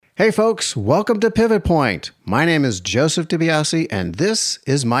Hey folks, welcome to Pivot Point. My name is Joseph DiBiase, and this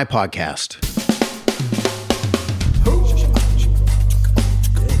is my podcast.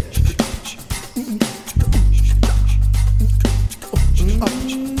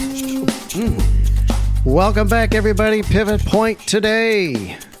 Welcome back, everybody. Pivot Point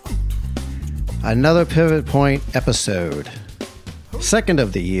today. Another Pivot Point episode. Second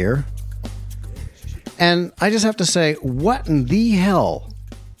of the year. And I just have to say, what in the hell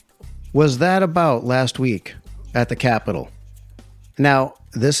was that about last week at the Capitol? Now,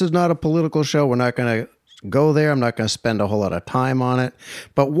 this is not a political show. We're not going to go there. I'm not going to spend a whole lot of time on it.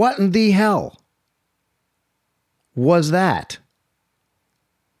 But what in the hell was that?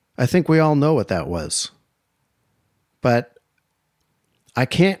 I think we all know what that was. But I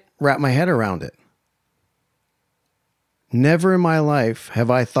can't wrap my head around it. Never in my life have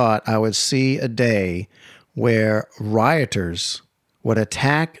I thought I would see a day where rioters would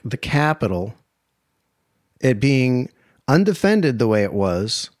attack the Capitol, it being undefended the way it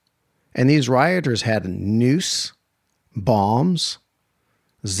was, and these rioters had a noose, bombs,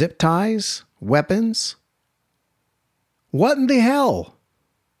 zip ties, weapons. What in the hell?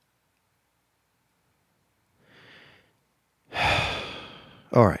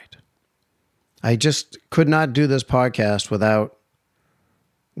 All right. I just could not do this podcast without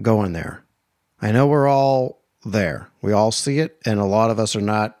going there. I know we're all there. We all see it, and a lot of us are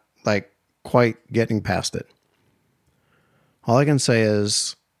not quite getting past it. All I can say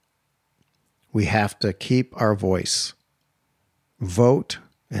is we have to keep our voice. Vote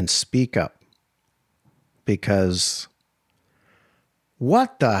and speak up. Because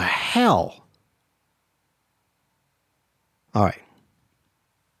what the hell? All right.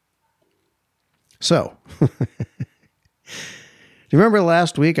 So, do you remember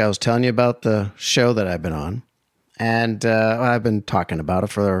last week I was telling you about the show that I've been on? And I've been talking about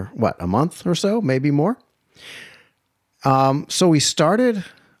it for, a month or so, maybe more. So we started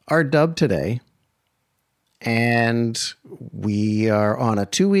our dub today, and we are on a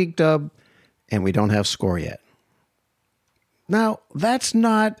 2-week dub, and we don't have score yet. Now, that's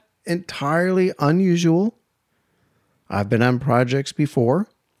not entirely unusual. I've been on projects before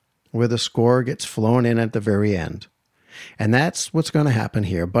where the score gets flown in at the very end. And that's what's going to happen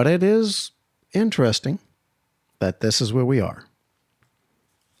here. But it is interesting that this is where we are.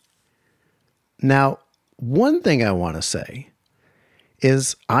 Now, one thing I want to say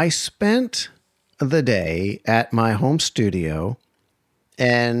is I spent the day at my home studio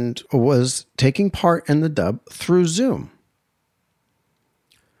and was taking part in the dub through Zoom.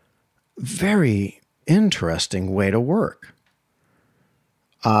 Very interesting way to work.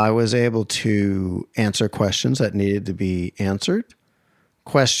 I was able to answer questions that needed to be answered.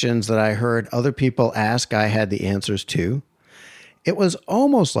 Questions that I heard other people ask, I had the answers to. It was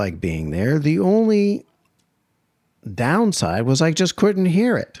almost like being there. The only downside was I just couldn't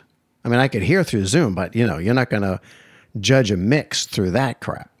hear it. I mean, I could hear through Zoom, but you're not going to judge a mix through that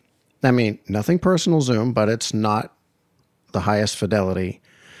crap. I mean, nothing personal Zoom, but it's not the highest fidelity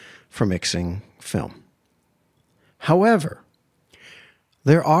for mixing film. However,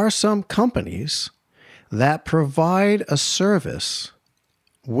 there are some companies that provide a service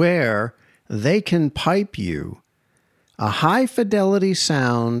where they can pipe you a high fidelity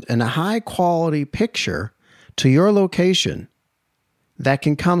sound and a high quality picture to your location that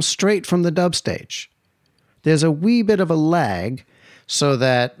can come straight from the dub stage. There's a wee bit of a lag so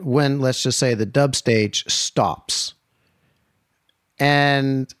that when, let's just say, the dub stage stops,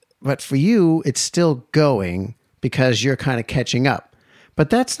 but for you, it's still going because you're kind of catching up. But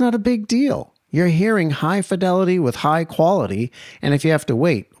that's not a big deal. You're hearing high fidelity with high quality, and if you have to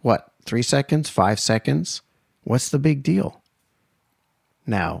wait, 3 seconds, 5 seconds, what's the big deal?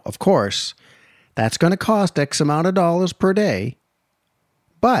 Now, of course, that's going to cost X amount of dollars per day,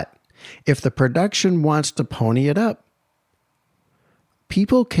 but if the production wants to pony it up,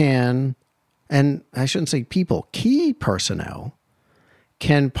 people can, and I shouldn't say people, key personnel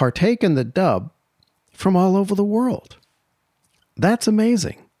can partake in the dub from all over the world. That's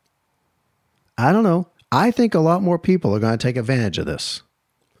amazing. I don't know. I think a lot more people are going to take advantage of this.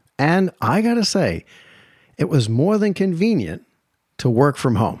 And I got to say, it was more than convenient to work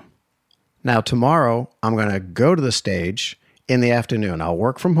from home. Now, tomorrow, I'm going to go to the stage in the afternoon. I'll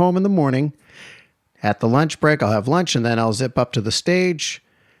work from home in the morning. At the lunch break, I'll have lunch, and then I'll zip up to the stage.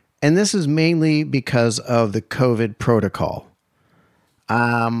 And this is mainly because of the COVID protocol.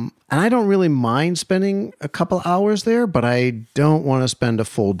 And I don't really mind spending a couple hours there, but I don't want to spend a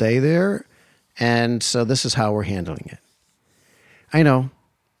full day there. And so this is how we're handling it. I know.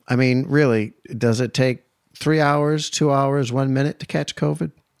 I mean, really, does it take 3 hours, 2 hours, 1 minute to catch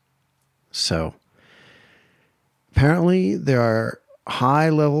COVID? So apparently there are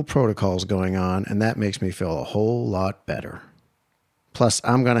high-level protocols going on, and that makes me feel a whole lot better. Plus,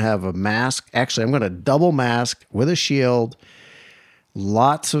 I'm going to have a mask. Actually, I'm going to double mask with a shield,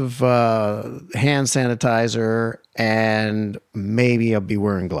 lots of hand sanitizer, and maybe I'll be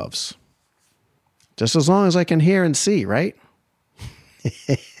wearing gloves. Just as long as I can hear and see, right?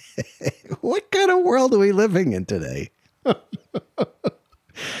 What kind of world are we living in today?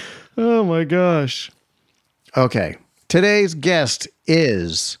 Oh my gosh. Okay. Today's guest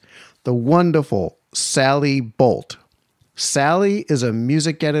is the wonderful Sally Bolt. Sally is a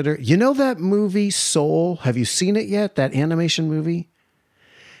music editor. You know that movie Soul? Have you seen it yet? That animation movie?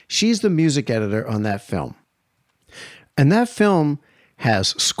 She's the music editor on that film. And that film has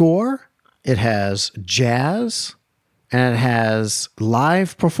score, it has jazz, and it has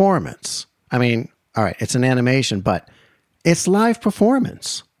live performance. I mean, all right, it's an animation, but it's live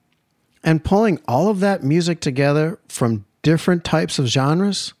performance. And pulling all of that music together from different types of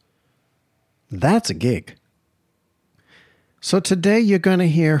genres, that's a gig. So today you're going to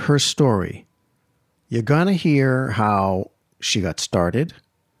hear her story. You're going to hear how she got started,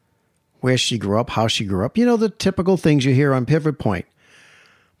 where she grew up, how she grew up. You know, the typical things you hear on Pivot Point.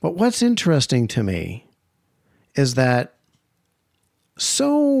 But what's interesting to me is that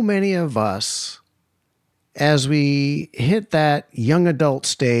so many of us, as we hit that young adult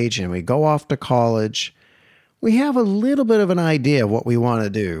stage and we go off to college, we have a little bit of an idea of what we want to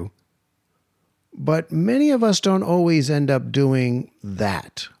do. But many of us don't always end up doing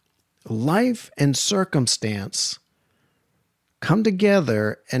that. Life and circumstance come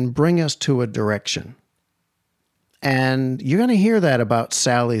together and bring us to a direction. And you're going to hear that about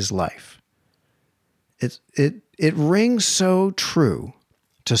Sally's life. It rings so true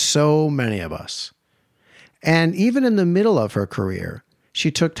to so many of us. And even in the middle of her career,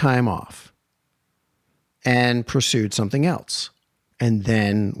 she took time off and pursued something else and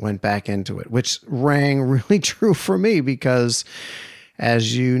then went back into it, which rang really true for me because,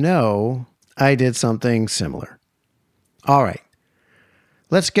 as you know, I did something similar. All right,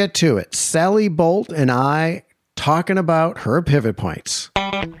 let's get to it. Sally Bolt and I talking about her pivot points.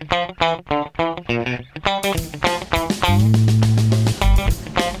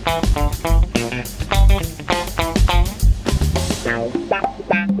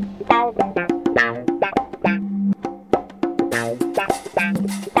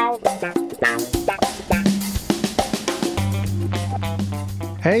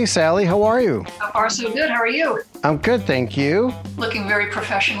 Hey, Sally, how are you? So far, so good. How are you? I'm good, thank you. Looking very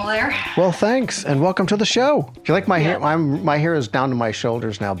professional there. Well, thanks, and welcome to the show. Do you like my hair? My hair is down to my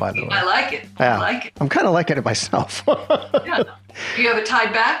shoulders now, by the way. I like it. Yeah. I like it. I'm kind of liking it myself. Yeah. Do you have it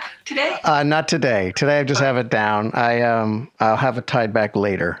tied back today? Not today. Today I just have it down. I'll have it tied back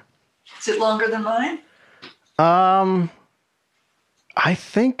later. Is it longer than mine? I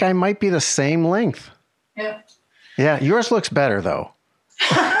think I might be the same length. Yeah. Yeah, yours looks better though.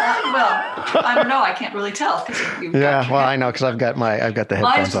 Well, I don't know. I can't really tell. Yeah, well, I know because I've got the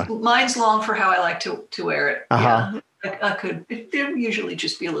headphones on. Mine's long for how I like to wear it. Uh-huh. Yeah, I could. It'd usually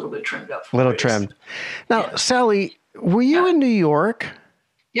just be a little bit trimmed up. A little trimmed. Now, yeah. Sally, were you in New York?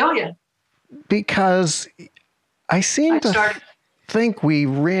 Oh, yeah. Because I seem to think we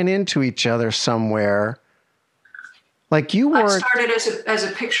ran into each other somewhere. Like you were. I started as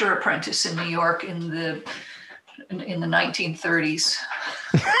a picture apprentice in New York in the 1930s.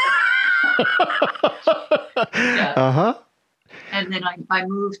 Yeah. Uh-huh. And then I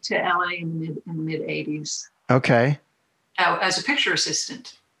moved to LA in the mid 80s. Okay. As a picture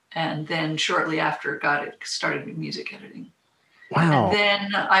assistant, and then shortly after started music editing. Wow.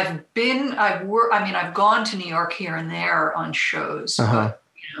 And then I've gone to New York here and there on shows, uh-huh.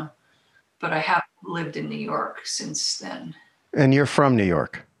 but I haven't lived in New York since then. And you're from New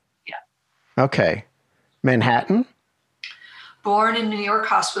York? Yeah. Okay. Manhattan? Born in New York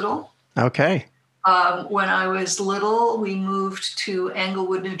Hospital. Okay. When I was little, we moved to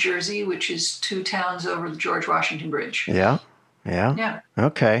Englewood, New Jersey, which is 2 towns over the George Washington Bridge. Yeah.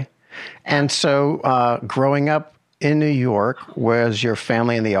 Okay. And so growing up in New York, was your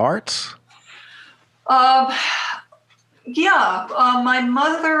family in the arts? Yeah. My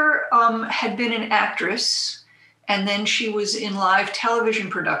mother had been an actress, and then she was in live television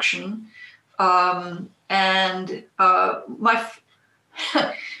production. And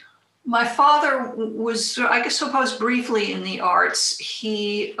my father was, I suppose, briefly in the arts.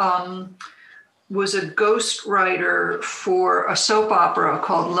 He was a ghost writer for a soap opera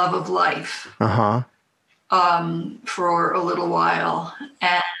called Love of Life. Uh-huh. For a little while.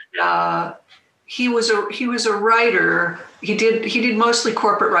 And he was a writer. He did mostly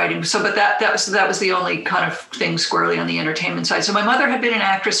corporate writing. So, but that was the only kind of thing squarely on the entertainment side. So my mother had been an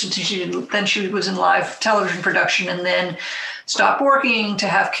actress until she was in live television production, and then stopped working to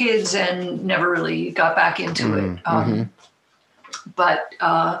have kids and never really got back into it. But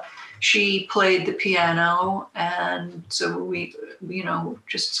she played the piano, and so we,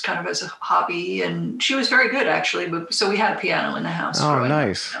 just kind of as a hobby. And she was very good, actually. But so we had a piano in the house. Oh,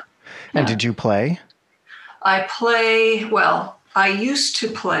 nice. Yeah. And did you play? I used to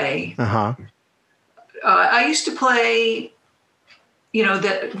play. I used to play,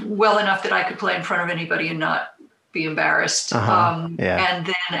 that well enough that I could play in front of anybody and not be embarrassed. And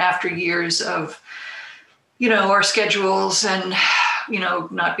then after years of, our schedules and,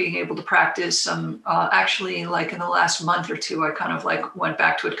 not being able to practice, actually, like in the last month or two, I kind of like went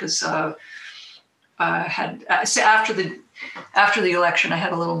back to it because after the election, I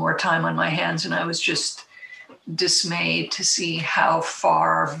had a little more time on my hands, and I was just dismayed to see how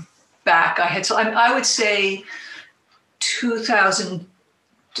far back I had. So I would say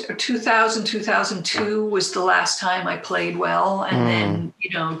 2002 was the last time I played well. And then,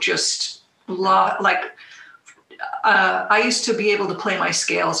 I used to be able to play my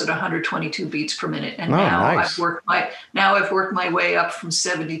scales at 122 beats per minute. And I've worked my way up from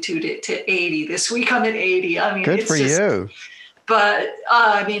 72 to 80. This week I'm at 80. I mean, good for you. But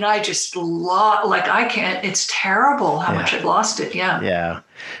I just I can't, it's terrible how much I've lost it. Yeah. Yeah.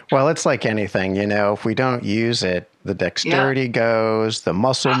 Well, it's like anything, if we don't use it, the dexterity goes, the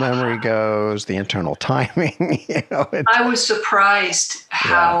muscle memory goes, the internal timing, I was surprised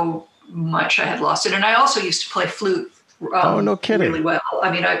how much I had lost it. And I also used to play flute. No kidding. Really well.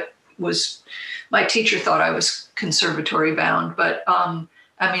 My teacher thought I was conservatory bound, but,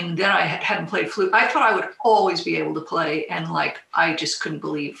 then I hadn't played flute. I thought I would always be able to play, and I just couldn't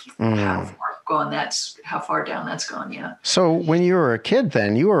believe how far down that's gone. Yeah. So when you were a kid,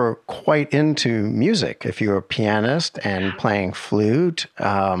 then you were quite into music. If you were a pianist and playing flute,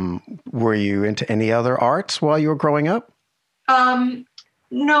 were you into any other arts while you were growing up?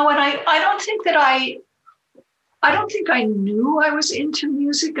 No, and I don't think I knew I was into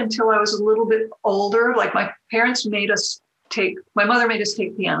music until I was a little bit older. Like my mother made us take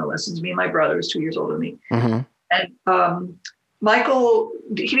piano lessons. Me and my brother was 2 years older than me. And Michael,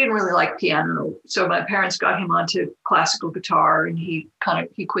 he didn't really like piano. So my parents got him onto classical guitar, and he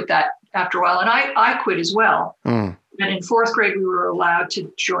quit that after a while. And I quit as well. And in fourth grade, we were allowed to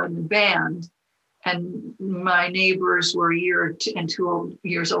join the band. And my neighbors were a year and 2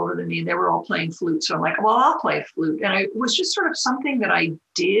 years older than me. They were all playing flute. So I'm like, well, I'll play flute. And it was just sort of something that I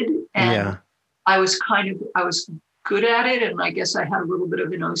did. And I was good at it. And I guess I had a little bit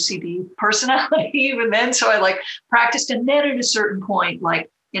of an OCD personality even then. So I practiced. And then at a certain point,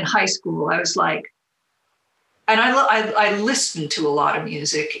 in high school, I was I listened to a lot of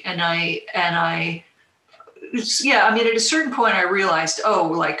music, and at a certain point I realized,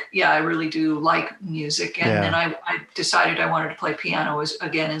 I really do like music. And then I decided I wanted to play piano as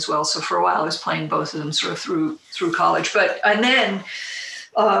well. So for a while I was playing both of them sort of through college. And then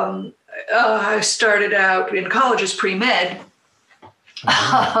I started out in college as pre-med,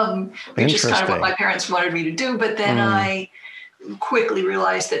 which is kind of what my parents wanted me to do. But then I quickly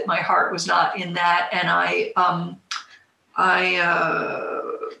realized that my heart was not in that. And I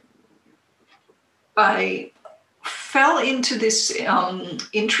fell into this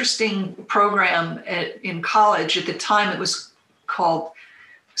interesting program in college. At the time, it was called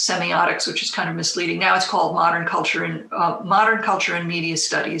semiotics, which is kind of misleading. Now it's called modern culture and media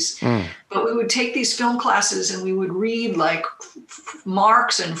studies. But we would take these film classes, and we would read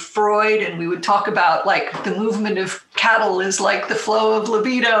Marx and Freud, and we would talk about the movement of cattle is like the flow of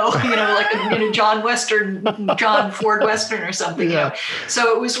libido, in a John Ford Western or something.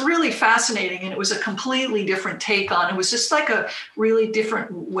 So it was really fascinating, and it was a completely different take on. It was just a really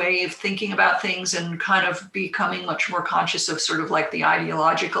different way of thinking about things, and kind of becoming much more conscious of sort of the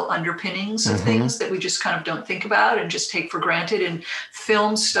ideological underpinnings of things that we just kind of don't think about and just take for granted. And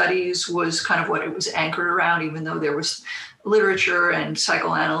film studies was kind of what it was anchored around, even though there was literature and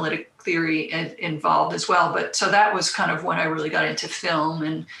psychoanalytic theory involved as well. But so that was kind of when I really got into film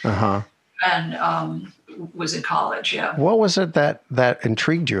and was in college. Yeah. What was it that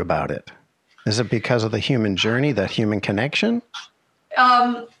intrigued you about it? Is it because of the human journey, that human connection?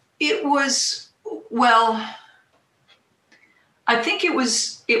 It was, I think it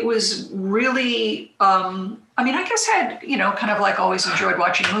was really, I guess I had, kind of always enjoyed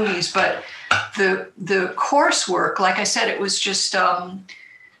watching movies, but the coursework, like I said, it was just,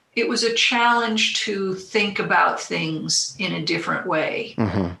 it was a challenge to think about things in a different way.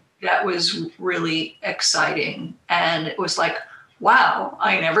 that was really exciting. And it was like, wow,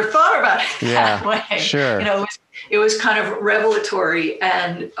 I never thought about it that way. Sure. You know, it was kind of revelatory,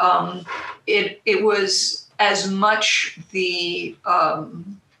 and it was as much the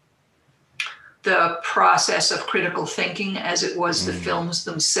process of critical thinking as it was the films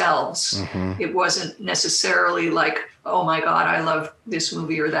themselves. Mm-hmm. It wasn't necessarily like, oh my God, I love this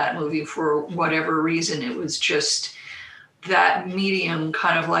movie or that movie for whatever reason. It was just that medium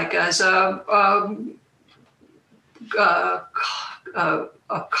kind of like as a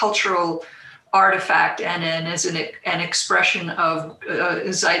cultural artifact and as an expression of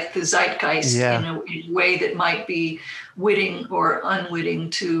the zeitgeist in a way that might be witting or unwitting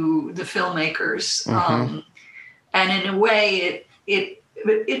to the filmmakers. And in a way,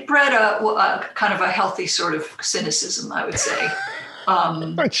 it bred a kind of a healthy sort of cynicism, I would say.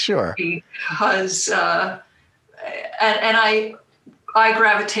 Sure. Because and I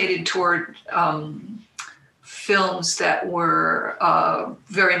gravitated toward films that were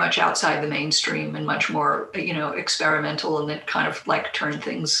very much outside the mainstream and much more, you know, experimental, and that kind of like turned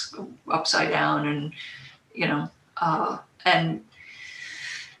things upside down, and you know, and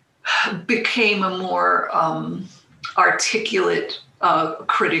became a more articulate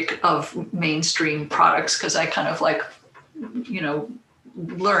critic of mainstream products, because I kind of like, you know,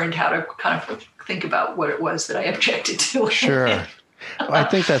 learned how to kind of think about what it was that I objected to. Sure. Well, I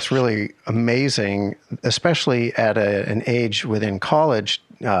think that's really amazing, especially at an age within college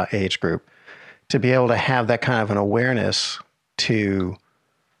age group, to be able to have that kind of an awareness to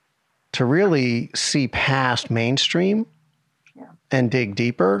really see past mainstream and dig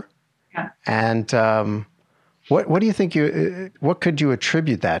deeper. Yeah. And what do you think what could you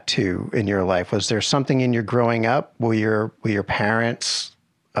attribute that to in your life? Was there something in your growing up? Were your parents,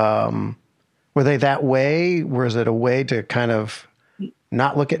 were they that way? Was it a way to kind of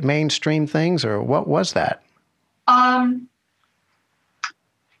not look at mainstream things, or what was that? I'm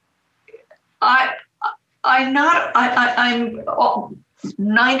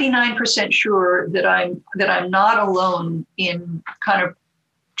 99% sure that I'm not alone in kind of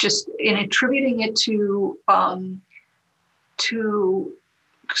just in attributing it to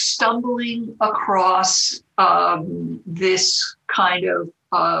stumbling across this kind of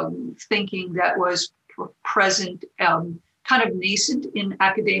thinking that was present, kind of nascent in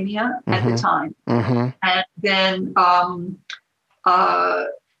academia at the time. And then,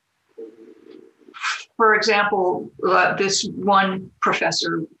 for example, this one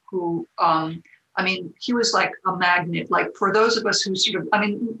professor who, I mean, he was like a magnet, like for those of us who sort of, I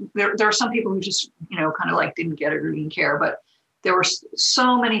mean, there are some people who just, you know, kind of like didn't get it or didn't care, but there were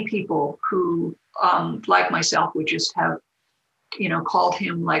so many people who, like myself, would just have, you know, called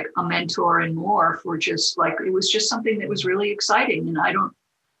him like a mentor and more, for just like, it was just something that was really exciting. And I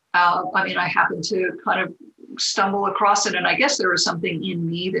mean, I happened to kind of stumble across it. And I guess there was something in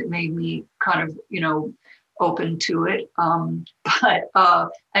me that made me kind of, you know, open to it. And a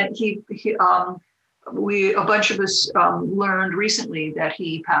bunch of us learned recently that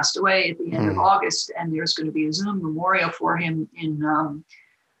he passed away at the end of August, and there's going to be a Zoom memorial for him in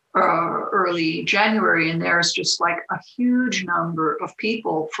early January. And there's just like a huge number of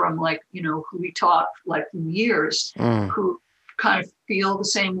people from like, you know, who we taught like for years who kind of feel the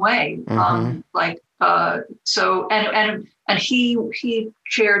same way. So he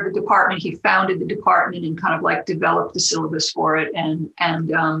chaired the department, he founded the department and kind of like developed the syllabus for it.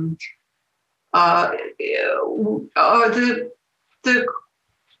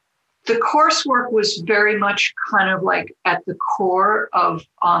 The coursework was very much kind of like at the core of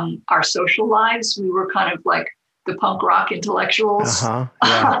our social lives. We were kind of like the punk rock intellectuals.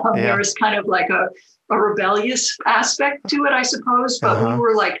 There was kind of like a rebellious aspect to it, I suppose, but we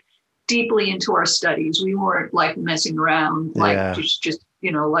were like deeply into our studies. We weren't like messing around, like just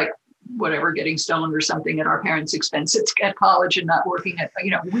you know, like whatever, getting stoned or something at our parents' expense at college and not working at,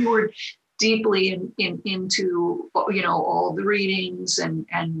 you know, we were deeply into, you know, all the readings and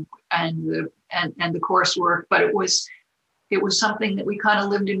the coursework, but it was something that we kind of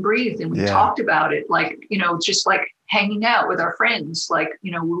lived and breathed, and we talked about it, like, you know, just like hanging out with our friends, like,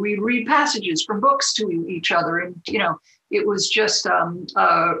 you know, we'd read passages from books to each other, and, you know, it was just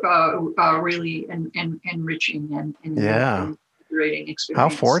really enriching and invigorating experience. How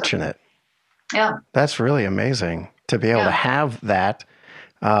fortunate. Yeah. That's really amazing to be able to have that.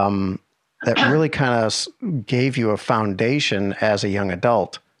 That really kind of gave you a foundation as a young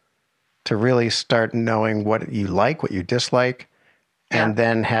adult to really start knowing what you like, what you dislike, and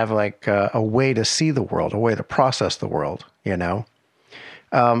then have like a way to see the world, a way to process the world, you know?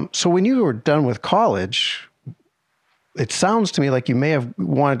 So when you were done with college, it sounds to me like you may have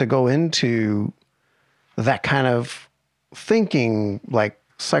wanted to go into that kind of thinking, like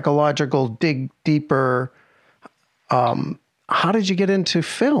psychological, dig deeper. How did you get into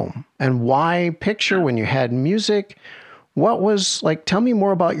film, and why picture when you had music? What was like, tell me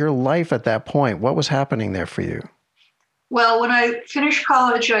more about your life at that point. What was happening there for you? Well, when I finished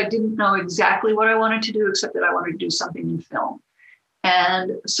college, I didn't know exactly what I wanted to do, except that I wanted to do something in film.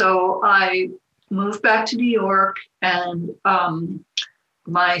 And so I moved back to New York, and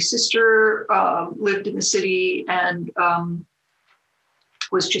my sister lived in the city and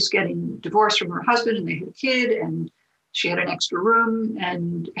was just getting divorced from her husband, and they had a kid, and she had an extra room,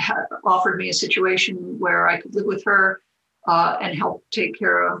 and offered me a situation where I could live with her and help take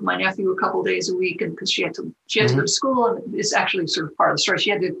care of my nephew a couple of days a week. And because she had to go to school, and it's actually sort of part of the story. She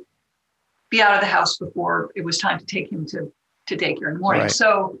had to be out of the house before it was time to take him to daycare in the morning. Right.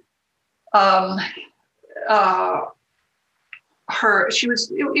 So it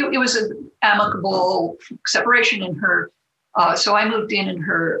was an amicable separation in her. So I moved in, and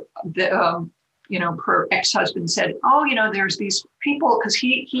her ex-husband said, "Oh, there's these people," because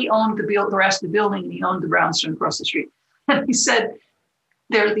he owned the rest of the building, and he owned the brownstone across the street. And he said,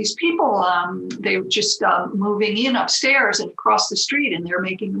 "There are these people, they're just moving in upstairs and across the street, and they're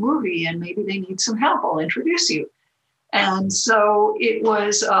making a movie, and maybe they need some help. I'll introduce you." And so it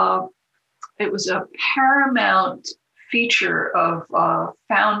was a Paramount feature of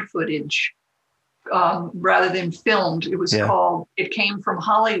found footage rather than filmed. It was called, it came from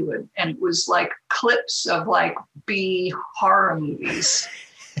Hollywood, and it was like clips of like B horror movies.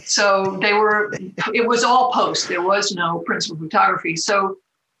 So it was all post. There was no principal photography. So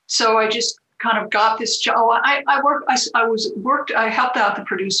I just kind of got this job. I helped out the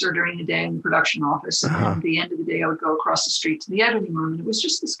producer during the day in the production office. And then at the end of the day, I would go across the street to the editing room. And it was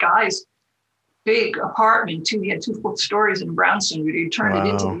just this guy's big apartment. He had 2 full stories in a brownstone. He turned it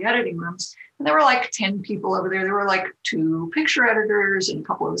into the editing rooms. And there were like 10 people over there. There were like 2 picture editors and a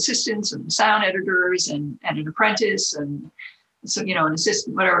couple of assistants and sound editors and an apprentice and so, an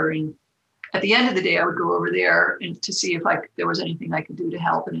assistant, whatever. And at the end of the day, I would go over there and to see if there was anything I could do to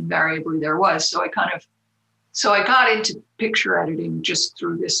help. And invariably there was. So I got into picture editing just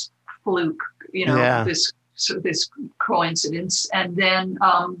through this fluke, this coincidence. And then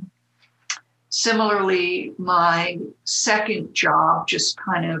similarly, my second job just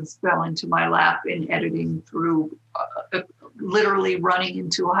kind of fell into my lap in editing through literally running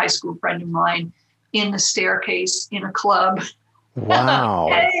into a high school friend of mine in the staircase in a club. Wow.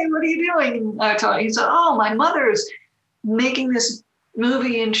 Hey, what are you doing? I told him, he said, "Oh, my mother's making this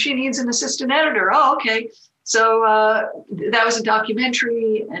movie and she needs an assistant editor." Oh, okay. So that was a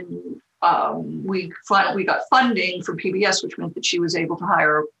documentary, and we got funding from PBS, which meant that she was able to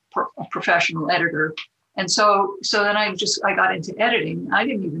hire a professional editor. And so then I got into editing. I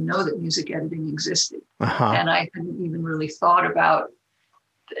didn't even know that music editing existed. And I hadn't even really thought about,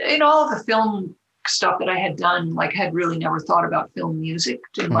 all the film stuff that I had done, had really never thought about film music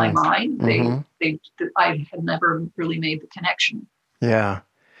in my mind. I had never really made the connection. Yeah.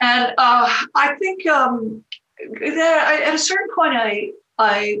 And I think at a certain point,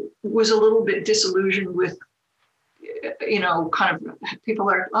 I was a little bit disillusioned with, kind of people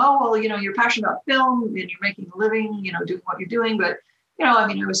are, "Oh, well, you're passionate about film and you're making a living, doing what you're doing." But, I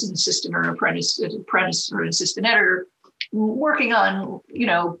was an assistant or an apprentice or an assistant editor working on,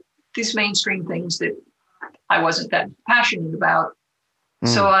 these mainstream things that I wasn't that passionate about.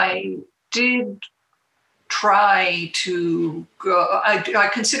 So I did try to go, I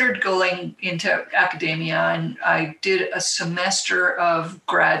considered going into academia, and I did a semester of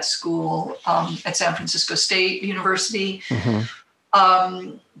grad school at San Francisco State University.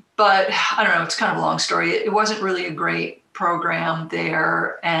 But I don't know, it's kind of a long story. It wasn't really a great program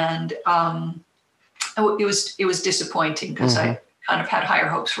there. And it was disappointing because I kind of had higher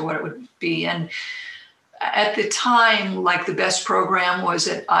hopes for what it would be. And at the time, the best program was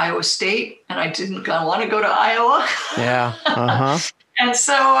at Iowa State, and I didn't want to go to Iowa. Yeah. And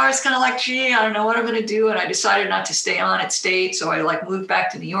so I was kind of like, gee, I don't know what I'm going to do. And I decided not to stay on at State. So I moved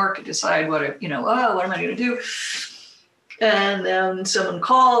back to New York and decided what am I going to do? And then someone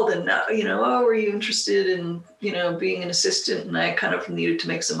called and, were you interested in, being an assistant? And I kind of needed to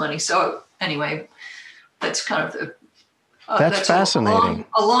make some money. So anyway, that's kind of the, that's fascinating.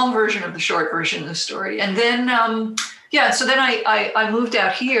 A long version of the short version of the story. And then, so then I moved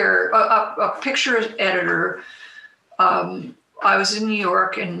out here, a picture editor. I was in New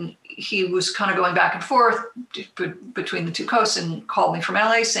York, and he was kind of going back and forth between the two coasts, and called me from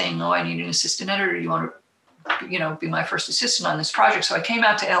LA saying, "Oh, I need an assistant editor. You want to, be my first assistant on this project?" So I came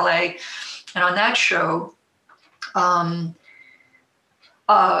out to LA, and on that show, Because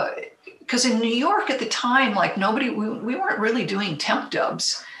in New York at the time, like we weren't really doing temp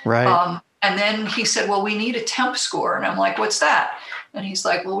dubs. Right. And then he said, well, we need a temp score. And I'm like, what's that? And he's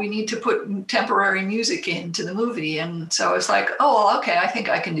like, well, we need to put temporary music into the movie. And so I was like, oh, well, okay, I think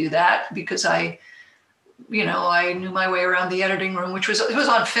I can do that, because I knew my way around the editing room, it was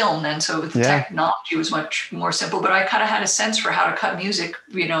on film then. So the technology was much more simple, but I kind of had a sense for how to cut music,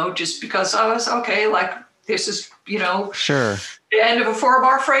 just because I was, okay, like this is, sure, the end of a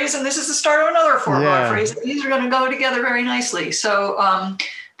 4-bar phrase, and this is the start of another 4-bar phrase. These are going to go together very nicely. So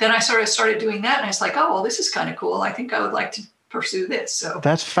then I sort of started doing that, and I was like, oh, well, this is kind of cool. I think I would like to pursue this. So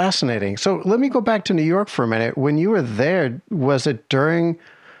that's fascinating. So let me go back to New York for a minute. When you were there, was it during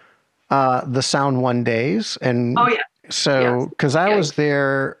the Sound One days? And oh, yeah. So, because I was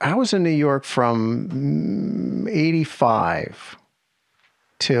there, I was in New York from 85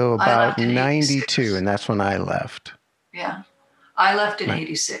 till about 92, and that's when I left. Yeah. I left in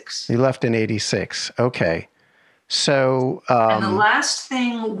 86. You left in 86. Okay. So, and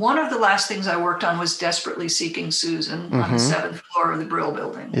one of the last things I worked on was Desperately Seeking Susan on the 7th floor of the Brill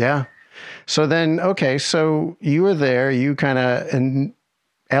Building. Yeah. So then, okay, so you were there, you kind of, and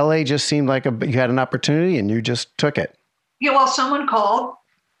LA just seemed like you had an opportunity and you just took it. Yeah, well, someone called,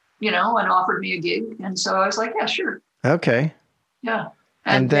 and offered me a gig. And so I was like, yeah, sure. Okay. Yeah.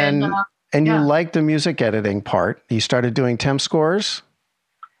 And then you liked the music editing part. You started doing temp scores?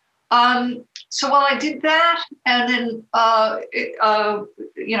 So while I did that, and then,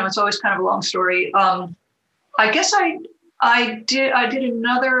 it's always kind of a long story. I guess I did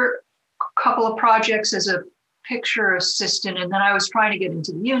another couple of projects as a picture assistant, and then I was trying to get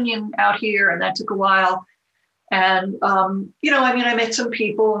into the union out here, and that took a while. And, I met some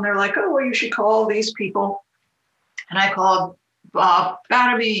people, and they're like, oh, well, you should call these people. And I called Bob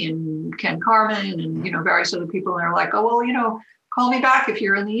Batterby and Ken Carmen and, various other people. And they're like, oh, well, call me back if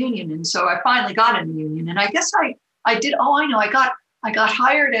you're in the union. And so I finally got in the union. And I guess I did. Oh, I know. I got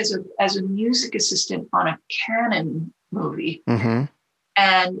hired as a music assistant on a Canon movie. Mm-hmm.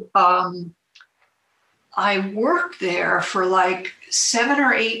 And I worked there for like 7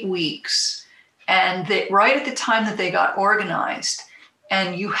 or 8 weeks. And right at the time that they got organized,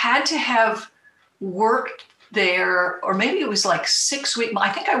 and you had to have worked there, or maybe it was like 6 weeks. I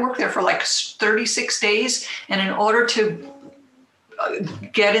think I worked there for like 36 days. And in order to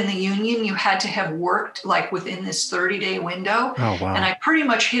get in the union, you had to have worked like within this 30-day window. Oh, wow. And I pretty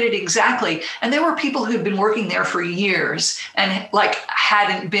much hit it exactly. And there were people who'd been working there for years and like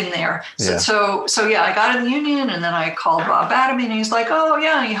hadn't been there. So I got in the union, and then I called Bob Batterby, and he's like, oh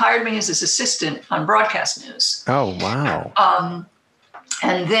yeah, he hired me as his assistant on broadcast news. Oh, wow.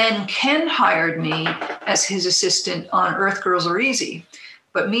 And then Ken hired me as his assistant on Earth Girls Are Easy.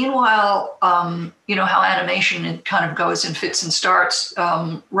 But meanwhile, how animation, it kind of goes in fits and starts.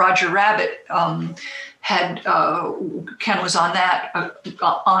 Roger Rabbit had Ken was on that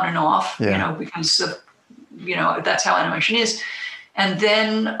on and off, because of, that's how animation is. And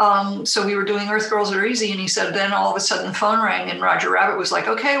then, so we were doing Earth Girls Are Easy, and he said, then all of a sudden the phone rang, and Roger Rabbit was like,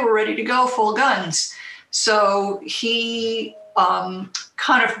 okay, we're ready to go, full guns. So he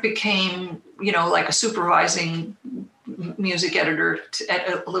kind of became, like a supervising music editor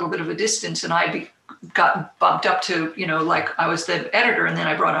at a little bit of a distance, and I got bumped up to, like I was the editor, and then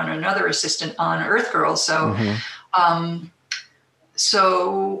I brought on another assistant on Earth Girls. So, and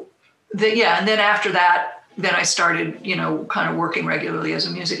then after that, then I started, kind of working regularly as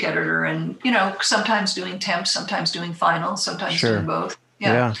a music editor, and, sometimes doing temps, sometimes doing finals, sometimes doing both.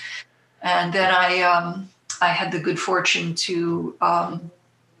 Yeah. And then I had the good fortune to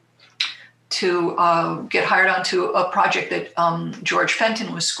get hired onto a project that George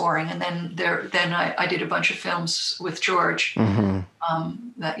Fenton was scoring, and then I did a bunch of films with George. Mm-hmm.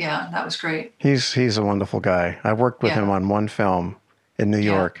 That was great. He's a wonderful guy. I worked with him on one film in New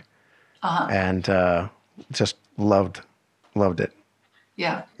York, and just loved it.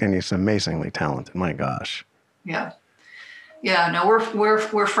 Yeah, and he's amazingly talented. My gosh. Yeah. Yeah, no,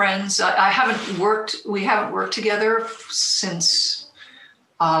 we're friends. We haven't worked together since.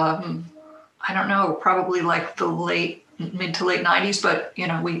 I don't know, probably like the mid to late 90s, but,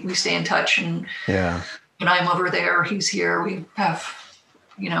 we stay in touch, and when I'm over there, he's here, we have,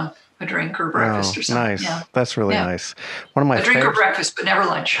 a drink or breakfast or something. Nice. Yeah. That's really nice. One of my drink or breakfast, but never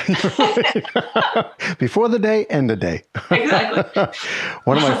lunch. Before the day, end the day. Exactly.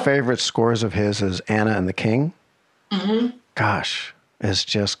 One of my favorite scores of his is Anna and the King. Mm-hmm. Gosh, it's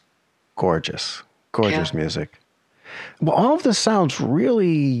just gorgeous. Gorgeous music. Well, all of this sounds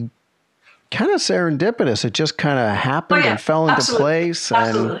really kind of serendipitous. It just kind of happened and fell into place.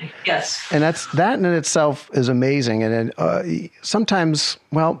 Absolutely. Yes. And that in itself is amazing. And sometimes,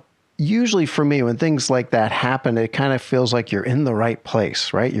 well, usually for me, when things like that happen, it kind of feels like you're in the right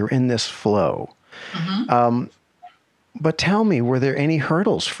place, right? You're in this flow. Mm-hmm. But tell me, were there any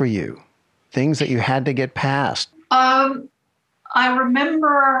hurdles for you? Things that you had to get past? I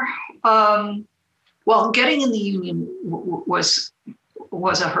remember, getting in the union was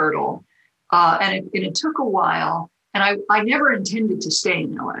a hurdle. And it took a while. And I never intended to stay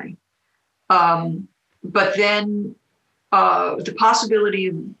in LA. But then the possibility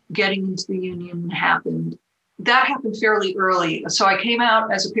of getting into the union happened. That happened fairly early. So I came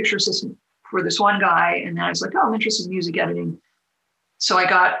out as a picture assistant for this one guy. And then I was like, oh, I'm interested in music editing. So I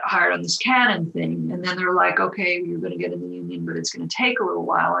got hired on this Canon thing. And then they're like, okay, you're going to get in the union, but it's going to take a little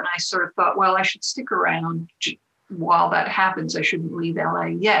while. And I sort of thought, well, I should stick around while that happens. I shouldn't leave LA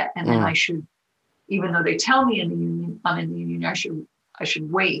yet. And then I should, even though they tell me I'm in the union, I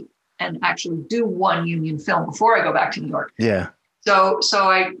should wait and actually do one union film before I go back to New York. Yeah. So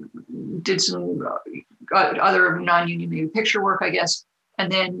I did some other non-union maybe picture work, I guess.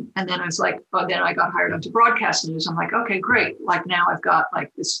 And then I was like, then I got hired onto broadcast news. I'm like, okay, great. Like now I've got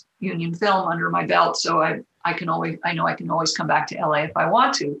like this union film under my belt. So I know I can always come back to LA if I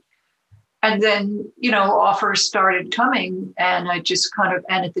want to. And then, offers started coming, and I just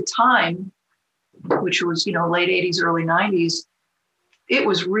and at the time, which was, late 80s, early 90s, it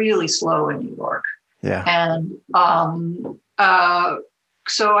was really slow in New York. Yeah. And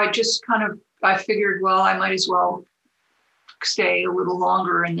so I just I figured, well, I might as well stay a little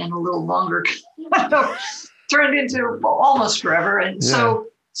longer, and then a little longer turned into almost forever. And so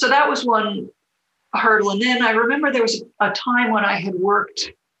that was one hurdle. And then I remember there was a time when I had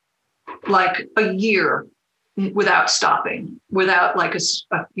worked like a year without stopping, without like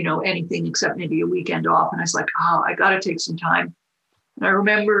anything except maybe a weekend off. And I was like, I got to take some time. And I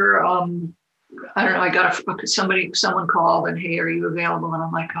remember, I don't know, I got someone called and, hey, are you available? And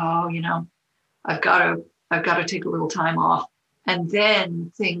I'm like, I've got to take a little time off. And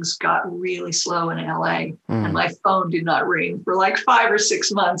then things got really slow in LA, and my phone did not ring for like 5 or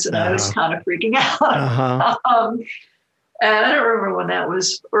 6 months, and I was kind of freaking out. Uh-huh. And I don't remember when that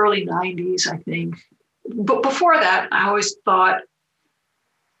was, early 90s, I think. But before that, I always thought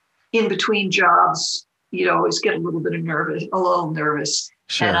in between jobs, you'd always get a little nervous.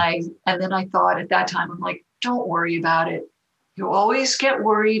 Sure. And then I thought at that time, I'm like, don't worry about it. You always get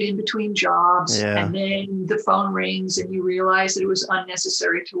worried in between jobs, and then the phone rings and you realize that it was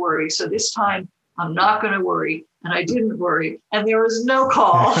unnecessary to worry. So this time I'm not going to worry. And I didn't worry, and there was no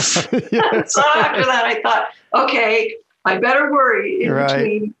calls. So after that, I thought, okay, I better worry in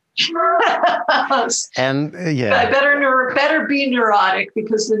between. And I better be neurotic,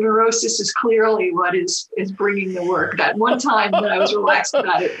 because the neurosis is clearly what is bringing the work. That one time that I was relaxed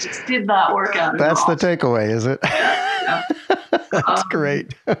about it just did not work out. That's the takeaway, is it? Yeah. That's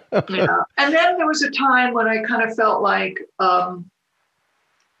great. Yeah. And then there was a time when I kind of felt like, I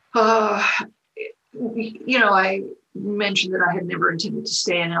mentioned that I had never intended to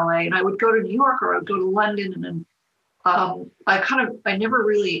stay in LA, and I would go to New York or I would go to London, and then I never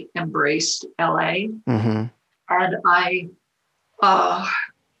really embraced LA. Mm-hmm. And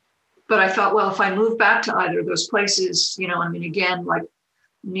but I thought, well, if I move back to either of those places, again, like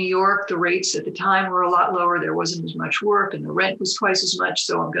New York, the rates at the time were a lot lower. There wasn't as much work, and the rent was twice as much.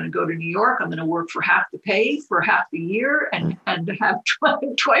 So I'm going to go to New York. I'm going to work for half the pay for half the year and have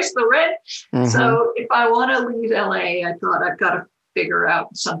twice the rent. Mm-hmm. So if I want to leave LA, I thought I've got to figure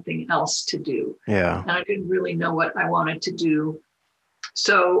out something else to do. Yeah. And I didn't really know what I wanted to do.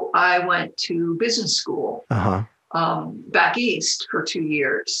 So I went to business school back east for 2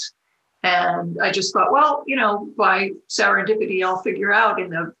 years. And I just thought, well, by serendipity, I'll figure out in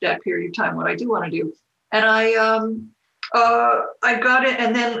that period of time what I do want to do. And I got it.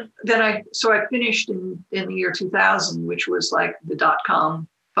 And then I finished in the year 2000, which was like the .com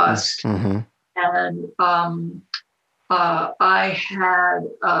bust. Mm-hmm. And I had,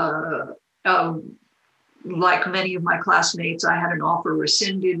 like many of my classmates, I had an offer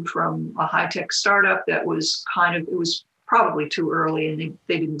rescinded from a high-tech startup that was it was probably too early, and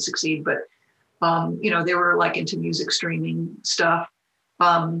they didn't succeed, but, they were like into music streaming stuff.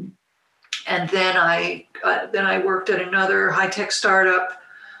 And then I worked at another high-tech startup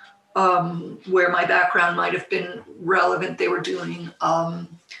where my background might have been relevant. They were doing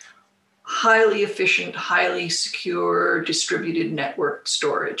highly efficient, highly secure, distributed network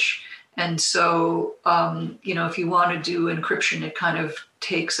storage. And so, if you want to do encryption, it kind of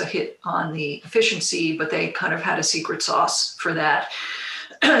takes a hit on the efficiency, but they kind of had a secret sauce for that.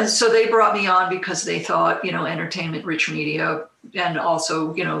 so they brought me on because they thought, entertainment, rich media, and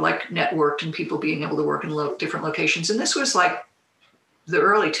also, like networked and people being able to work in different locations. And this was like the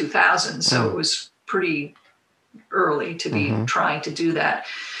early 2000s. So it was pretty early to be trying to do that.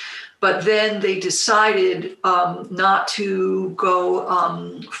 But then they decided not to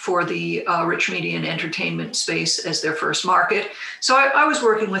go for the rich media and entertainment space as their first market. So I was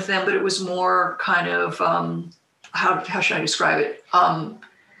working with them, but it was more kind of, how should I describe it?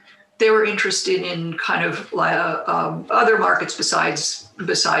 They were interested in kind of like other markets besides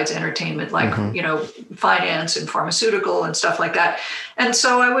entertainment, like finance and pharmaceutical and stuff like that. And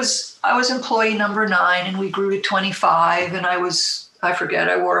so I was employee number 9, and we grew to 25. And I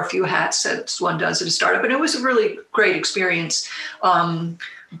wore a few hats as one does at a startup, and it was a really great experience.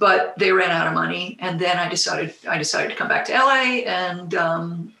 But they ran out of money, and then I decided to come back to LA, and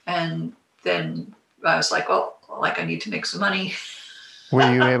then I was like, well, I need to make some money. Were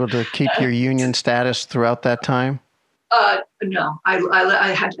you able to keep your union status throughout that time? No, I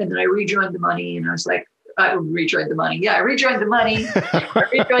had, and then I rejoined the money, and I was like, I rejoined the money. Yeah, I rejoined the money. I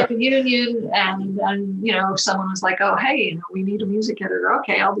rejoined the union, and someone was like, "Oh, hey, we need a music editor."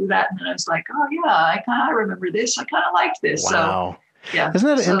 Okay, I'll do that. And then I was like, "Oh yeah, I remember this. I kind of liked this." Wow. So, yeah. Isn't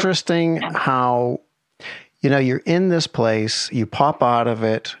that interesting how, you're in this place, you pop out of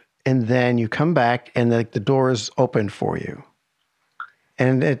it, and then you come back, and the doors open for you.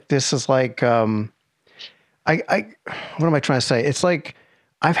 And this is like, what am I trying to say? It's like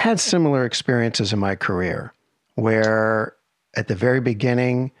I've had similar experiences in my career where at the very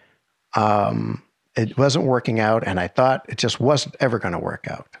beginning, it wasn't working out, and I thought it just wasn't ever going to work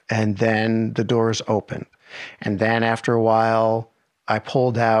out. And then the doors opened. And then after a while, I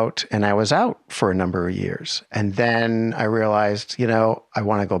pulled out, and I was out for a number of years. And then I realized, I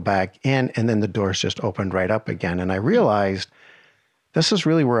want to go back in, and then the doors just opened right up again. And I realized this is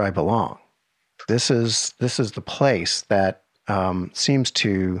really where I belong. This is the place that seems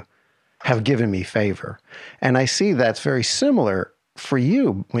to have given me favor. And I see that's very similar for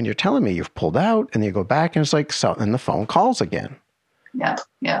you when you're telling me you've pulled out and you go back and it's like, so, and the phone calls again. Yeah.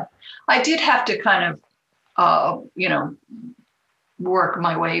 Yeah. I did have to kind of, work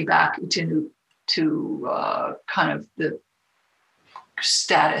my way back to kind of the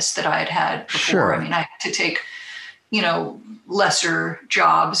status that I had before. Sure. I mean, I had to take, lesser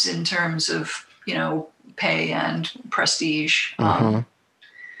jobs in terms of, pay and prestige. But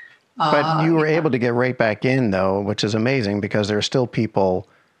you were able to get right back in, though, which is amazing because there are still people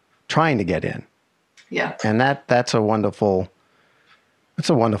trying to get in. Yeah. And that's a wonderful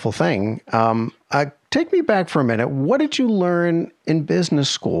thing. Take me back for a minute. What did you learn in business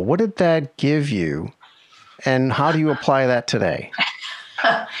school? What did that give you? And how do you apply that today?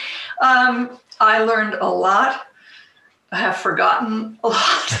 I learned a lot. I have forgotten a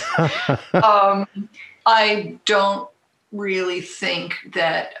lot. I don't really think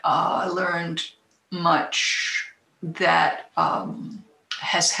that I learned much that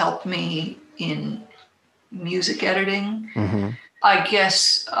has helped me in music editing. Mm-hmm. I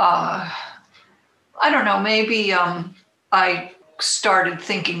guess, I don't know, maybe I started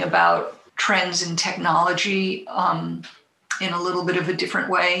thinking about trends in technology in a little bit of a different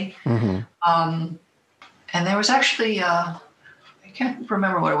way. Mm-hmm. And there was actually, I can't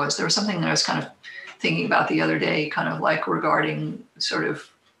remember what it was. There was something that I was kind of thinking about the other day, kind of like regarding sort of,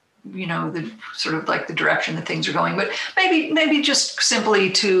 the sort of like the direction that things are going. But maybe just simply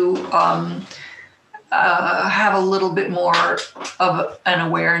to have a little bit more of an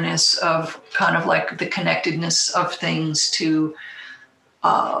awareness of kind of like the connectedness of things to,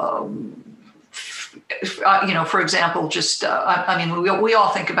 for example, just, we all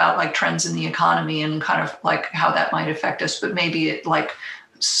think about like trends in the economy and kind of like how that might affect us, but maybe it like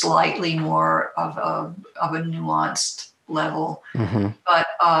slightly more of a nuanced level. Mm-hmm. But,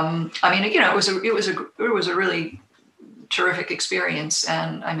 it was a really terrific experience,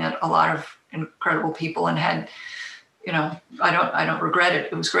 and I met a lot of incredible people and had, I don't regret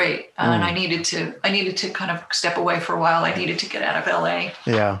it. It was great. And I needed to kind of step away for a while. I needed to get out of LA.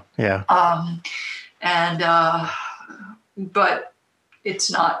 Yeah. Yeah. But it's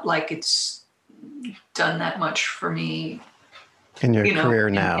not like it's done that much for me in your career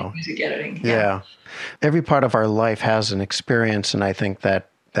now. In music editing. Yeah. Every part of our life has an experience, and I think that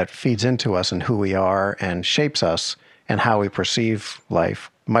feeds into us and who we are and shapes us and how we perceive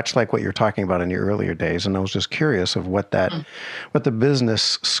life, much like what you're talking about in your earlier days. And I was just curious of what the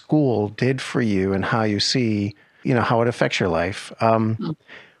business school did for you and how you see, how it affects your life.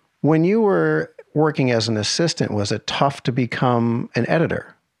 When you were working as an assistant, was it tough to become an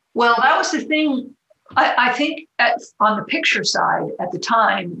editor? Well, that was the thing I think on the picture side at the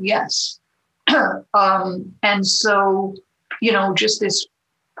time, yes. And so, just this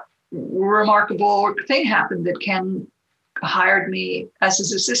remarkable thing happened that Ken hired me as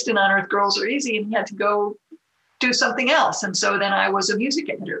his assistant on Earth Girls Are Easy, and he had to go do something else. And so then I was a music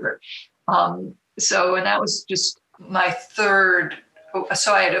editor. And that was just my third.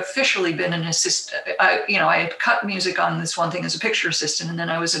 So I had officially been an assistant. I had cut music on this one thing as a picture assistant, and then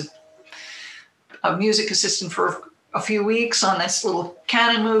I was a music assistant for a few weeks on this little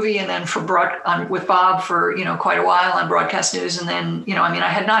Canon movie, and then with Bob for quite a while on Broadcast News, and then I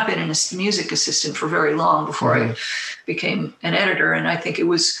had not been a music assistant for very long before I became an editor, and I think it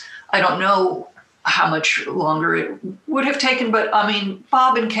was, I don't know how much longer it would have taken, but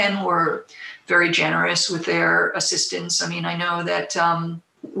Bob and Ken were very generous with their assistants. I know that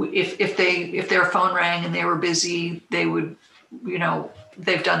if their phone rang and they were busy, they would,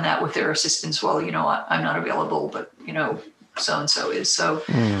 they've done that with their assistants. Well, I'm not available, but so-and-so is. So,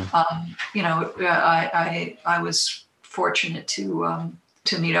 I was fortunate to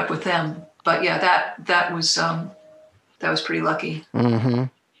meet up with them. But yeah, that was pretty lucky. Mm-hmm.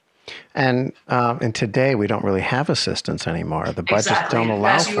 And today we don't really have assistants anymore. The budgets don't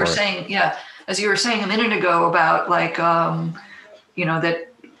allow for it. As you were saying a minute ago about that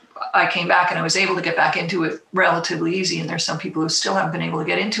I came back and I was able to get back into it relatively easy. And there's some people who still haven't been able to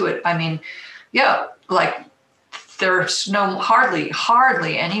get into it. There's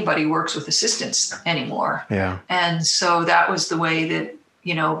hardly anybody works with assistants anymore. Yeah. And so that was the way that,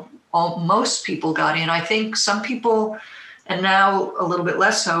 most people got in. I think some people, and now a little bit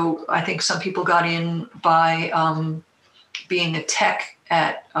less so, I think some people got in by being a tech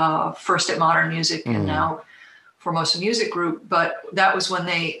at first at Modern Music and now Formosa Music Group. But that was when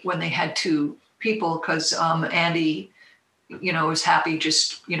they had two people, because Andy, was happy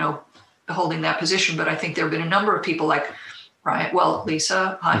just, holding that position. But I think there have been a number of people like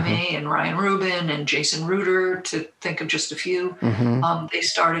Lisa Jaime and Ryan Rubin and Jason Reuter, to think of just a few. They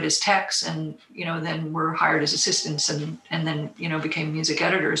started as techs and, then were hired as assistants and then, became music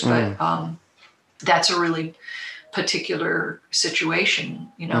editors. But that's a really particular situation,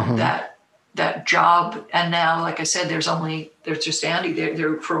 that job. And now, like I said, there's just Andy.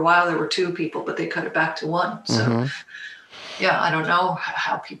 There for a while there were two people, but they cut it back to one. So I don't know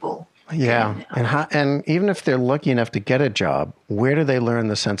how people. Yeah. And even if they're lucky enough to get a job, where do they learn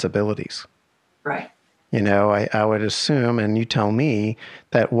the sensibilities? Right. I would assume, and you tell me,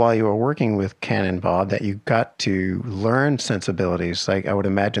 that while you were working with Ken and Bob, that you got to learn sensibilities. Like, I would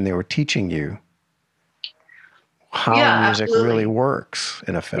imagine they were teaching you how music really works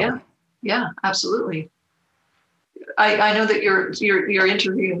in a film. Yeah, absolutely. I know that you're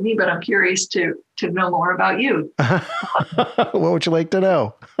interviewing me, but I'm curious to know more about you. What would you like to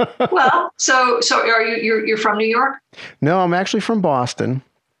know? Well, so are you're from New York? No, I'm actually from Boston.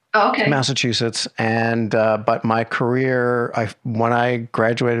 Oh, okay. Massachusetts. And but my career, when I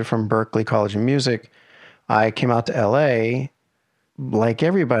graduated from Berklee College of Music, I came out to LA. Like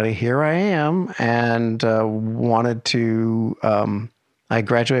everybody, here I am, and wanted to. I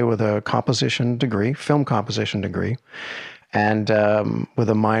graduated with a composition degree, film composition degree, and with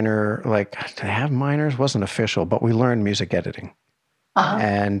a minor. To have minors wasn't official, but we learned music editing.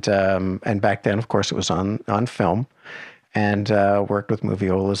 And back then, of course, it was on film, and worked with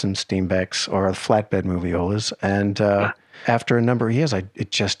moviolas and Steenbecks or flatbed moviolas. And after a number of years,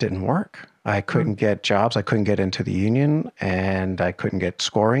 it just didn't work. I couldn't get jobs. I couldn't get into the union, and I couldn't get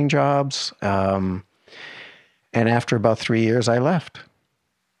scoring jobs. And after about 3 years, I left.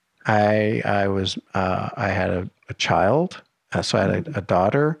 I had a child, so I had a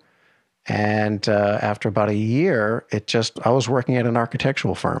daughter. And after about a year, I was working at an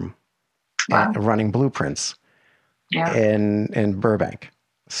architectural firm, running blueprints in Burbank.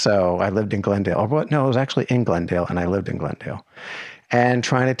 So I lived in Glendale. No, it was actually in Glendale, and I lived in Glendale. And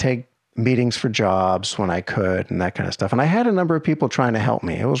trying to take meetings for jobs when I could and that kind of stuff. And I had a number of people trying to help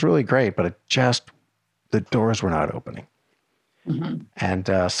me. It was really great, but the doors were not opening. And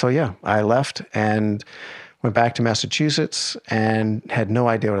I left and went back to Massachusetts and had no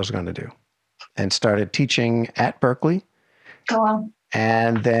idea what I was going to do, and started teaching at Berklee. Go on.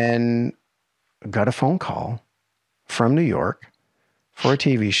 And then got a phone call from New York for a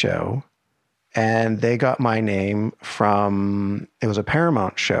TV show, and they got my name from, it was a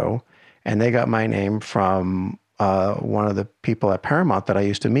Paramount show, and they got my name from one of the people at Paramount that I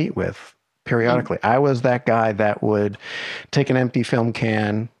used to meet with periodically. I was that guy that would take an empty film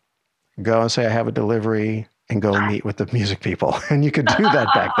can, go and say, I have a delivery, and go meet with the music people. And you could do that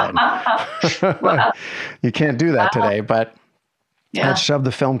back then. You can't do that today, but Yeah. I'd shove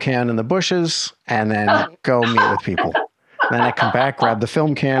the film can in the bushes and then go meet with people. Then I'd come back, grab the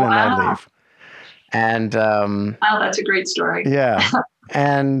film can, and I'd leave. And wow, that's a great story. Yeah,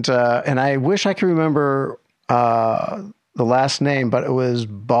 and I wish I could remember the last name, but it was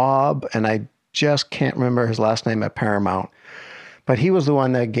Bob, and I just can't remember his last name at Paramount. But he was the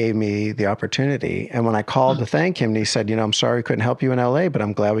one that gave me the opportunity. And when I called to thank him, he said, I'm sorry we couldn't help you in LA, but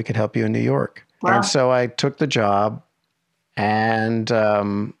I'm glad we could help you in New York. Wow. And so I took the job, and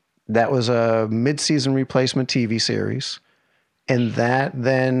that was a mid-season replacement TV series. And that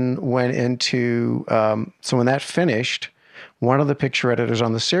then went into, so when that finished, one of the picture editors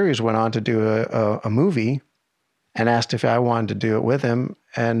on the series went on to do a movie and asked if I wanted to do it with him.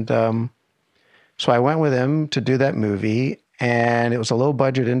 And so I went with him to do that movie, and it was a low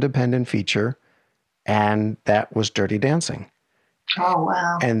budget independent feature, and that was Dirty Dancing. Oh,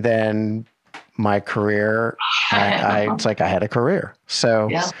 wow. And then my career, it's like I had a career. So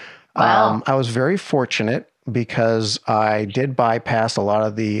yeah. Wow. I was very fortunate because I did bypass a lot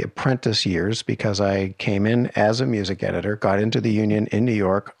of the apprentice years because I came in as a music editor, got into the union in New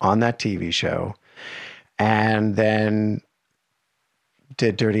York on that TV show, and then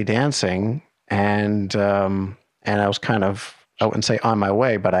did Dirty Dancing. And I was kind of, I wouldn't say on my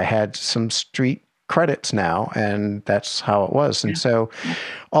way, but I had some street credits now, and that's how it was. And so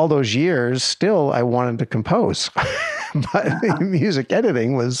all those years, still, I wanted to compose. But music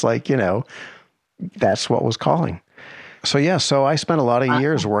editing was like, that's what was calling. So, yeah, so I spent a lot of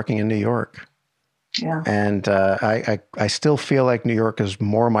years working in New York. Yeah. And I still feel like New York is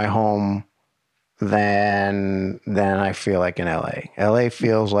more my home than I feel like in LA. LA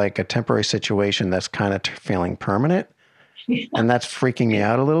feels like a temporary situation that's kind of feeling permanent. Yeah. And that's freaking me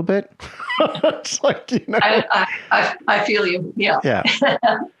out a little bit. It's like, I feel you. Yeah. Yeah.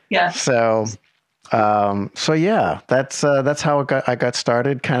 Yeah. So yeah, that's how I got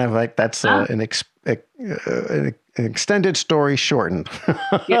started. Kind of like that's an extended story shortened.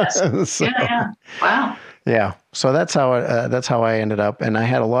 Yes. So, yeah. Wow. Yeah. So that's how I ended up, and I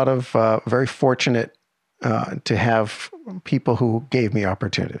had a lot of very fortunate to have people who gave me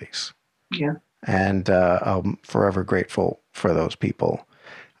opportunities. Yeah. And I'm forever grateful for those people.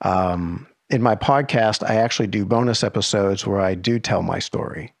 In my podcast, I actually do bonus episodes where I do tell my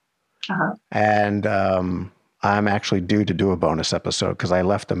story. Uh-huh. And I'm actually due to do a bonus episode because I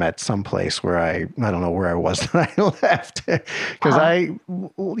left them at some place where I don't know where I was when I left. Because I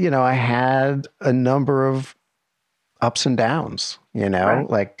had a number of ups and downs, right.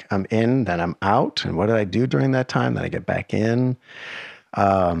 Like I'm in, then I'm out. And what did I do during that time? Then I get back in.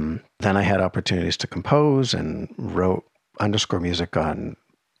 Then I had opportunities to compose and wrote underscore music on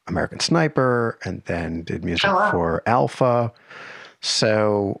American Sniper, and then did music for Alpha.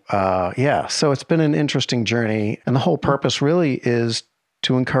 So, so it's been an interesting journey. And the whole purpose really is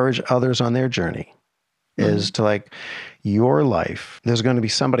to encourage others on their journey, is to like your life. There's going to be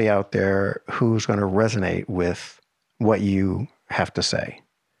somebody out there who's going to resonate with what you have to say,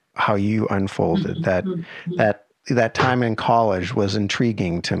 how you unfolded that time in college was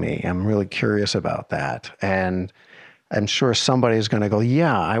intriguing to me. I'm really curious about that. And I'm sure somebody's going to go,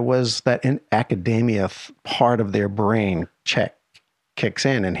 yeah, I was that in academia part of their brain kicks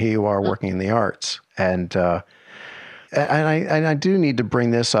in, and here you are working in the arts. And I do need to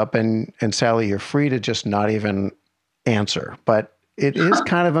bring this up, and Sally, you're free to just not even answer, but it is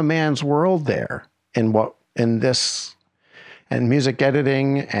kind of a man's world there in this, and music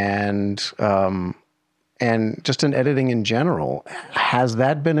editing and just in editing in general. Has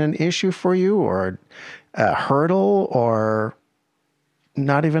that been an issue for you, or a hurdle, or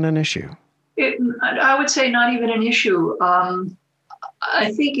not even an issue? I would say not even an issue.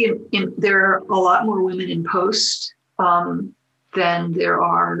 I think there are a lot more women in post than there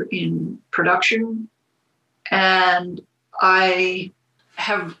are in production. And I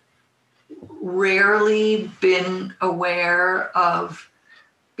have rarely been aware of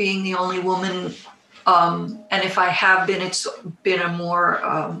being the only woman. And if I have been, it's been a more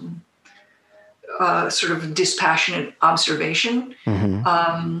sort of dispassionate observation.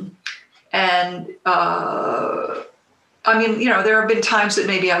 Mm-hmm. I mean, there have been times that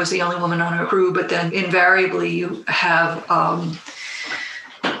maybe I was the only woman on a crew, but then invariably you have,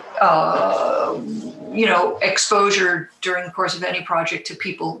 exposure during the course of any project to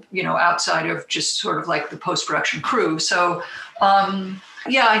people, outside of just sort of like the post-production crew. So,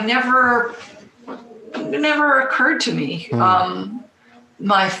 it never occurred to me.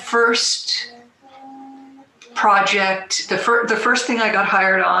 My first project, the first thing I got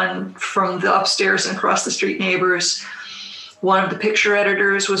hired on from the upstairs and across the street neighbors, one of the picture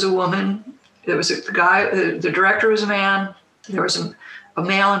editors was a woman. There was a guy, the director was a man, There was a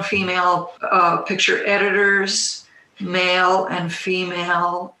male and female picture editors, male and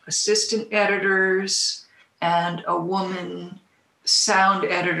female assistant editors, and a woman sound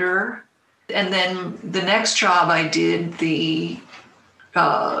editor. And then the next job I did, the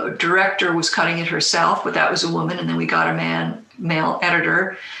director was cutting it herself, but that was a woman. And then we got a male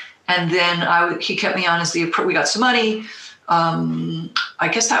editor. And then he kept me on as we got some money. I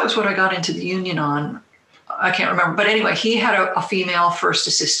guess that was what I got into the union on. I can't remember. But anyway, he had a female first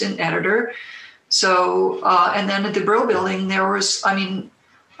assistant editor. So, and then at the Brill Building, there were so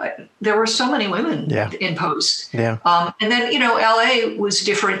many women in post. Yeah. And then, LA was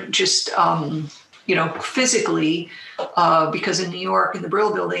different just, physically, because in New York, in the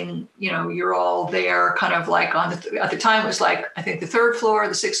Brill Building, you're all there kind of like at the time it was like, I think the 3rd floor,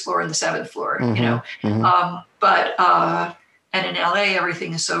 the 6th floor, and the 7th floor, and in LA,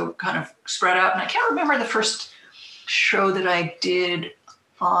 everything is so kind of spread out. And I can't remember the first show that I did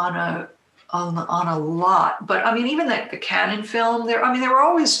on a lot, but I mean, even the Cannon film there, I mean, there were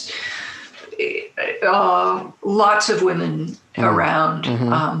always lots of women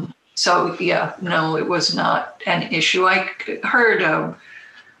around. So yeah, no, it was not an issue. I heard a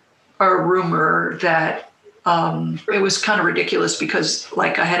rumor that it was kind of ridiculous because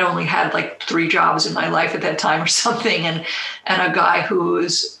like I had only had like 3 jobs in my life at that time or something. And a guy who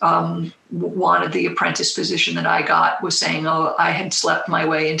was, wanted the apprentice position that I got was saying, oh, I had slept my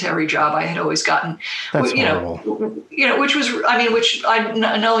way into every job I had always gotten. That's horrible. Which I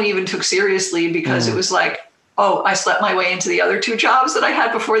no one even took seriously because it was like, oh, I slept my way into the other 2 jobs that I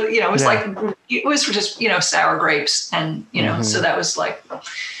had before. It was like, it was just, sour grapes. And, so that was like,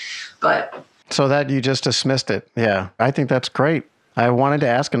 but. So that you just dismissed it. Yeah. I think that's great. I wanted to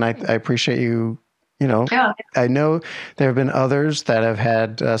ask, and I appreciate you, I know there have been others that have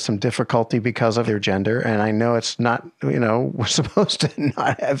had some difficulty because of their gender. And I know it's not, we're supposed to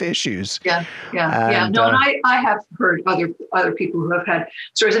not have issues. Yeah. No, and I have heard other people who have had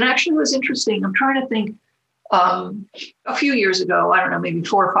stories. And actually it was interesting. I'm trying to think. A few years ago, I don't know, maybe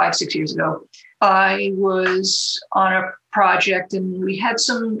 4 or 5, 6 years ago, I was on a project and we had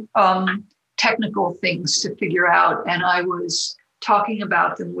some technical things to figure out. And I was talking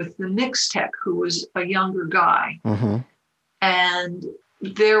about them with the mix tech, who was a younger guy. And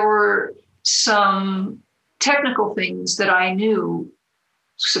there were some technical things that I knew,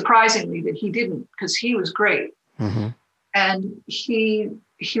 surprisingly, that he didn't, because he was great. And he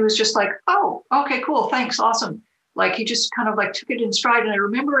was just like, oh, okay, cool. Thanks. Awesome. Like he just kind of like took it in stride. And I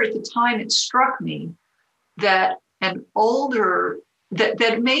remember at the time it struck me that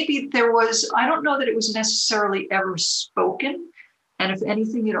that maybe there was, I don't know that it was necessarily ever spoken. And if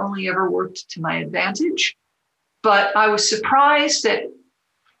anything, it only ever worked to my advantage. But I was surprised that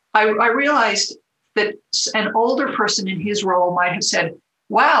I realized that an older person in his role might have said,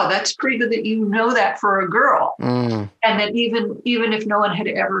 wow, that's pretty good that you know that for a girl. And that even if no one had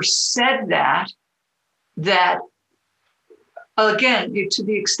ever said that again, to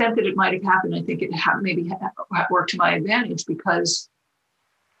the extent that it might have happened, I think it maybe worked to my advantage because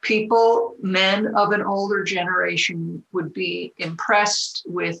men of an older generation would be impressed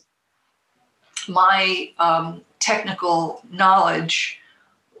with my technical knowledge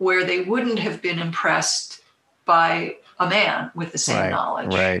where they wouldn't have been impressed by a man with the same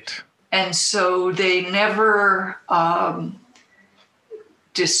knowledge. Right. And so they never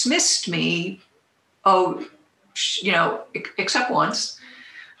dismissed me, except once,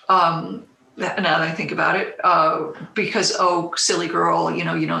 now that I think about it, because, oh, silly girl, you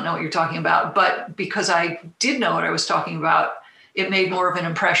don't know what you're talking about. But because I did know what I was talking about, it made more of an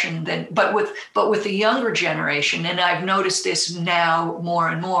impression but with the younger generation, and I've noticed this now more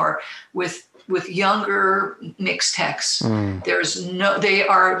and more with younger mixed techs, they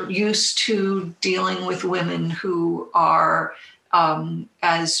are used to dealing with women who are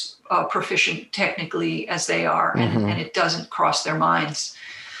as proficient technically as they are, and it doesn't cross their minds.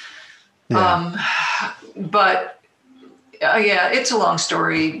 But it's a long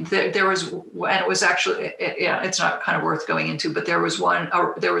story. There was, and it was actually, it's not kind of worth going into, but there was a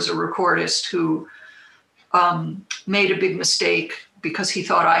recordist who made a big mistake because he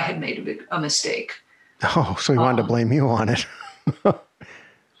thought I had made a mistake. Oh, so he wanted to blame you on it.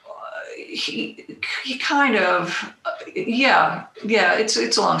 He kind of,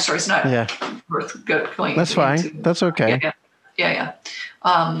 it's a long story. It's not worth going That's fine. into. That's okay. Yeah.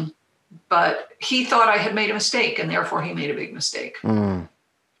 But he thought I had made a mistake, and therefore he made a big mistake. And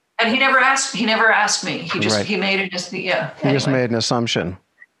he never asked me. He just, he made it just, He just made an assumption.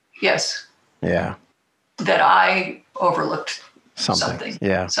 Yes. Yeah. That I overlooked something.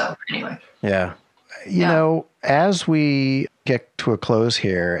 Yeah. So anyway. Yeah. You know, as we get to a close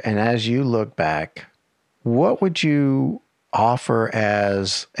here, and as you look back, what would you offer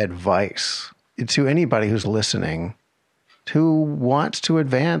as advice to anybody who's listening who wants to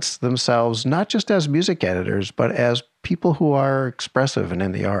advance themselves, not just as music editors, but as people who are expressive and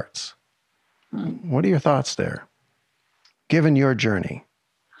in the arts? What are your thoughts there, given your journey?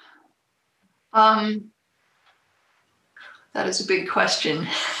 That is a big question.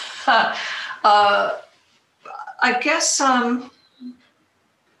 I guess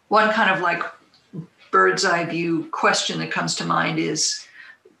one kind of like bird's eye view question that comes to mind is,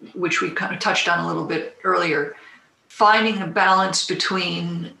 which we kind of touched on a little bit earlier, finding a balance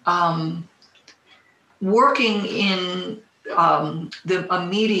between working in a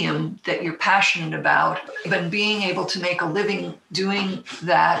medium that you're passionate about, and being able to make a living doing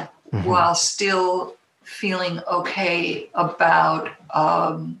that while still feeling okay about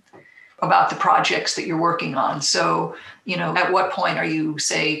the projects that you're working on. So, you know, at what point are you,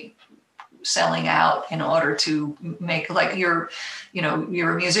 say, selling out in order to make, like, you're a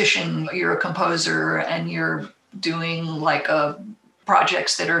musician, you're a composer, and you're doing like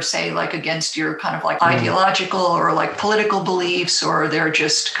projects that are, say, like against your kind of like ideological or like political beliefs, or they're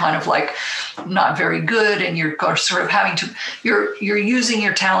just kind of like not very good, and you're sort of having to, you're using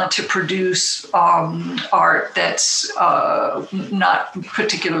your talent to produce art that's not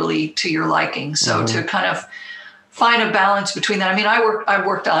particularly to your liking. So to kind of find a balance between that. I mean, I've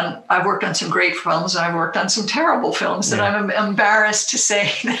worked on some great films, and I've worked on some terrible films that I'm embarrassed to say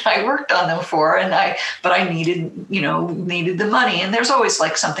that I worked on them for. But I needed the money, and there's always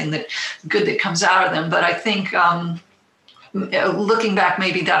like something good that comes out of them. But I think looking back,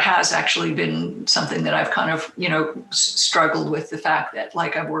 maybe that has actually been something that I've kind of, struggled with, the fact that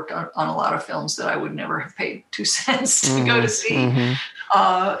like I've worked on a lot of films that I would never have paid 2 cents to go to see.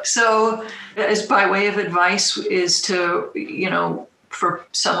 So as by way of advice is to, for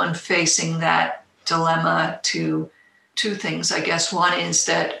someone facing that dilemma, two things, I guess. One is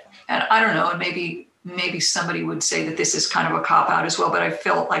that, and I don't know, and maybe somebody would say that this is kind of a cop-out as well, but I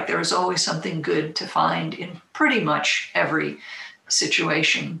felt like there was always something good to find in pretty much every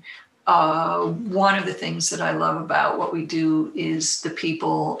situation. One of the things that I love about what we do is the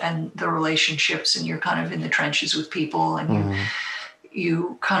people and the relationships, and you're kind of in the trenches with people, and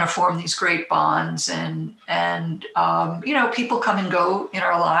you kind of form these great bonds, and people come and go in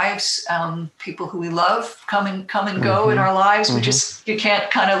our lives. People who we love come and go in our lives. You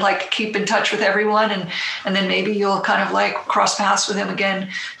can't kind of like keep in touch with everyone, and then maybe you'll kind of like cross paths with them again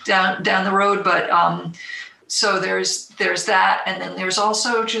down the road. But so there's that, and then there's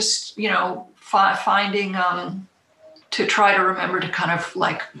also just finding to try to remember to kind of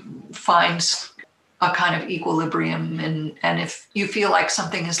like find a kind of equilibrium, and if you feel like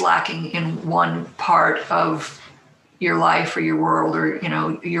something is lacking in one part of your life or your world or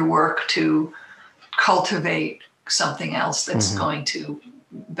your work, to cultivate something else that's going to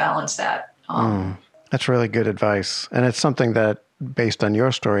balance that. That's really good advice, and it's something that, based on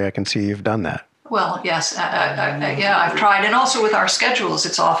your story, I can see you've done that. Well, yes, I've tried, and also with our schedules,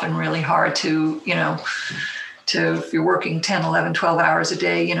 it's often really hard to if you're working 10, 11, 12 hours a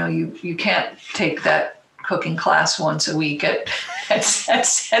day, you can't take that cooking class once a week at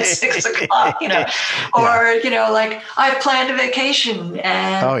 6 o'clock, or, like I've planned a vacation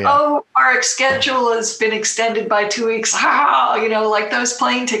and, our schedule has been extended by 2 weeks, like those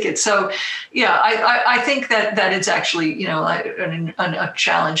plane tickets. So, I think that it's actually, a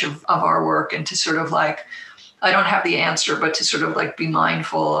challenge of our work, and to sort of like, I don't have the answer, but to sort of like be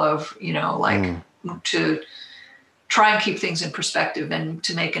mindful of, to try and keep things in perspective, and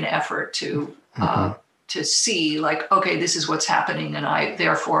to make an effort to see like, okay, this is what's happening, and I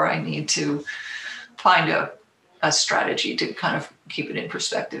need to find a strategy to kind of keep it in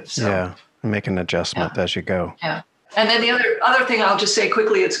perspective. So make an adjustment as you go. Yeah, and then the other thing I'll just say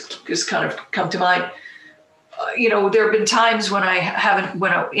quickly, it's just kind of come to mind. There have been times when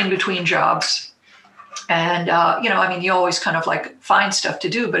when I'm in between jobs, and you always kind of like find stuff to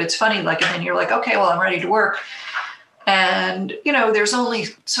do, but it's funny, like, and then you're like, okay, well, I'm ready to work. And, there's only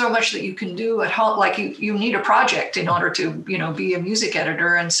so much that you can do at home. Like you need a project in order to, be a music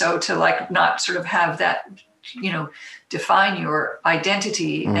editor. And so to like not sort of have that, define your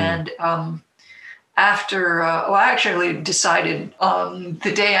identity. And after, I actually decided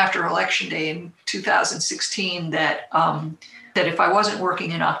the day after Election Day in 2016 that if I wasn't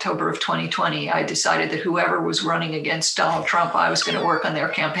working in October of 2020, I decided that whoever was running against Donald Trump, I was going to work on their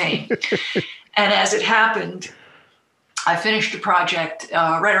campaign. And as it happened, I finished a project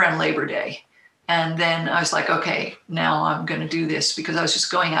right around Labor Day. And then I was like, okay, now I'm going to do this, because I was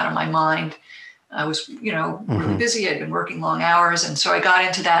just going out of my mind. I was, really busy. I'd been working long hours. And so I got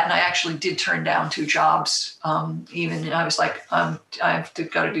into that, and I actually did turn down 2 jobs. Even I was like, I've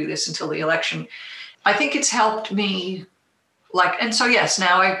got to do this until the election. I think it's helped me and so, yes,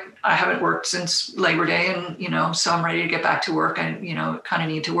 now I haven't worked since Labor Day, and, so I'm ready to get back to work. I, kind of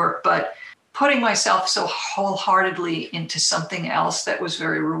need to work, but putting myself so wholeheartedly into something else that was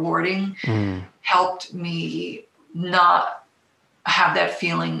very rewarding helped me not have that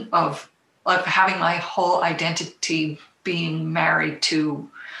feeling of having my whole identity being married to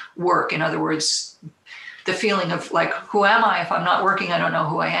work. In other words, the feeling of like, who am I? If I'm not working, I don't know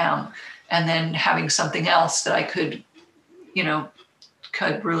who I am. And then having something else that I could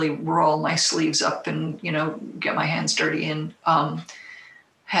really roll my sleeves up and, get my hands dirty in,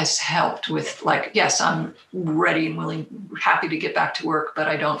 has helped with yes, I'm ready and willing, happy to get back to work, but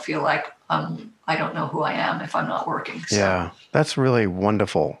I don't feel like I don't know who I am if I'm not working. So. Yeah, that's really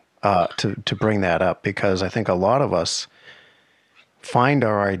wonderful to bring that up, because I think a lot of us find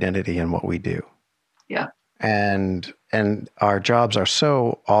our identity in what we do. Yeah. And our jobs are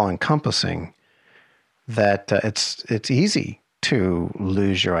so all-encompassing that it's easy to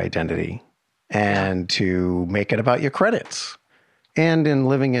lose your identity and to make it about your credits. And in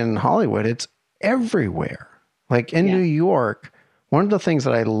living in Hollywood, it's everywhere. Like in New York, one of the things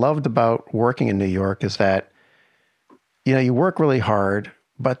that I loved about working in New York is that, you work really hard,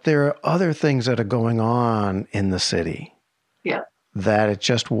 but there are other things that are going on in the city. Yeah. That it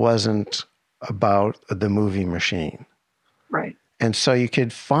just wasn't about the movie machine. Right. And so you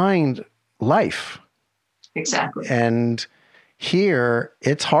could find life. Exactly. And here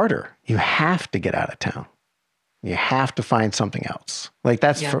it's harder. You have to get out of town. You have to find something else. Like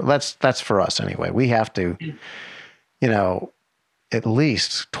that's for us anyway. We have to, at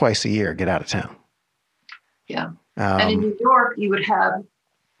least twice a year get out of town. Yeah. And in New York, you would have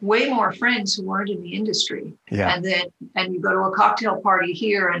way more friends who weren't in the industry. Yeah. And you go to a cocktail party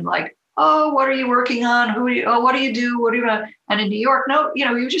here and like, oh, what are you working on? What do you do? What do you do? And in New York, no,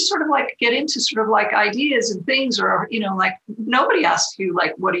 you just sort of like get into sort of like ideas and things, or, like nobody asks you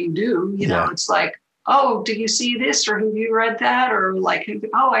like, what do you do? It's like, oh, did you see this, or have you read that? Or like,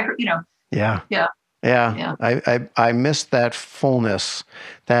 oh, I heard, Yeah. Yeah. Yeah. I miss that fullness,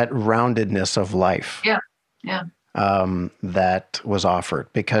 that roundedness of life. Yeah. Yeah. That was offered,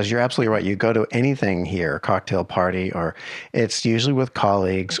 because you're absolutely right. You go to anything here, cocktail party, or it's usually with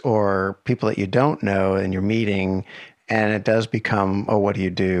colleagues or people that you don't know and you're meeting, and it does become, oh, what do you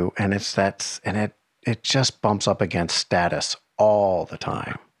do? And it just bumps up against status all the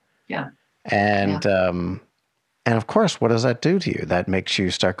time. Yeah. And of course, what does that do to you? That makes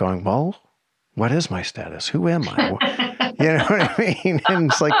you start going, well, what is my status? Who am I? You know what I mean? And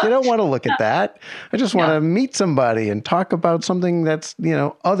it's like, you don't want to look at that. I just want to meet somebody and talk about something that's,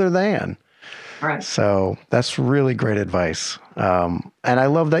 other than. Right. So that's really great advice. And I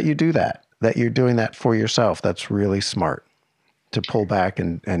love that you do that you're doing that for yourself. That's really smart, to pull back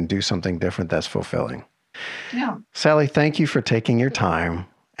and do something different that's fulfilling. Yeah. Sally, thank you for taking your time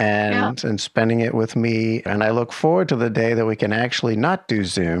and spending it with me. And I look forward to the day that we can actually not do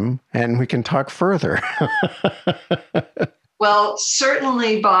Zoom and we can talk further. Well,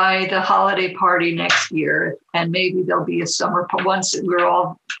 certainly by the holiday party next year, and maybe there'll be a summer once we're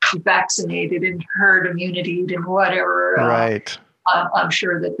all vaccinated and herd immunity and whatever. Right. I'm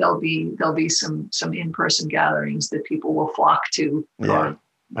sure that there'll be some in-person gatherings that people will flock to. Yeah.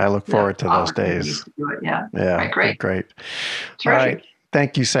 I look forward to those days. To do it. Yeah. Yeah. Right, great. Great. Terrific. All right.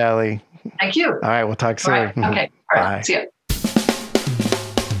 Thank you, Sally. Thank you. All right. We'll talk soon. All right. Okay. All right. Bye. See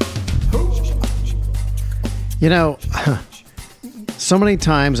ya. So many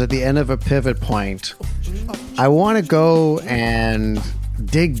times at the end of a pivot point, I want to go and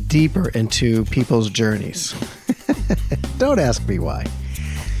dig deeper into people's journeys. Don't ask me why.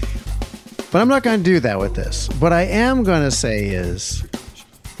 But I'm not going to do that with this. What I am going to say is,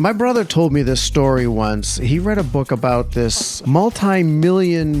 my brother told me this story once. He read a book about this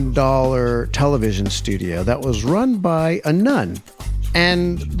multi-million-dollar television studio that was run by a nun.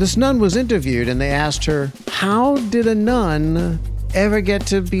 And this nun was interviewed, and they asked her, how did a nun ever get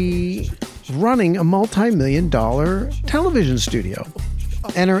to be running a multi-million-dollar television studio?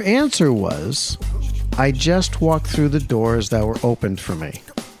 And her answer was, I just walked through the doors that were opened for me.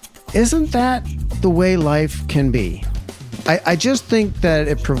 Isn't that the way life can be? I just think that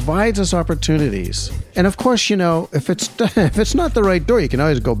it provides us opportunities. And of course, if it's not the right door, you can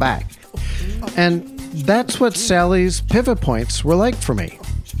always go back. And that's what Sally's pivot points were like for me.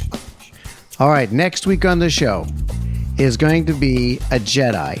 All right, next week on the show is going to be a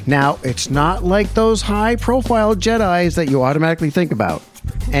Jedi. Now, it's not like those high-profile Jedis that you automatically think about.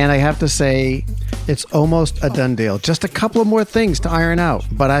 And I have to say, It's almost a done deal. Just a couple of more things to iron out,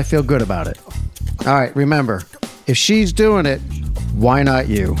 but I feel good about it. All right, remember, if she's doing it, why not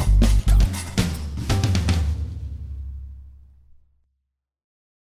you?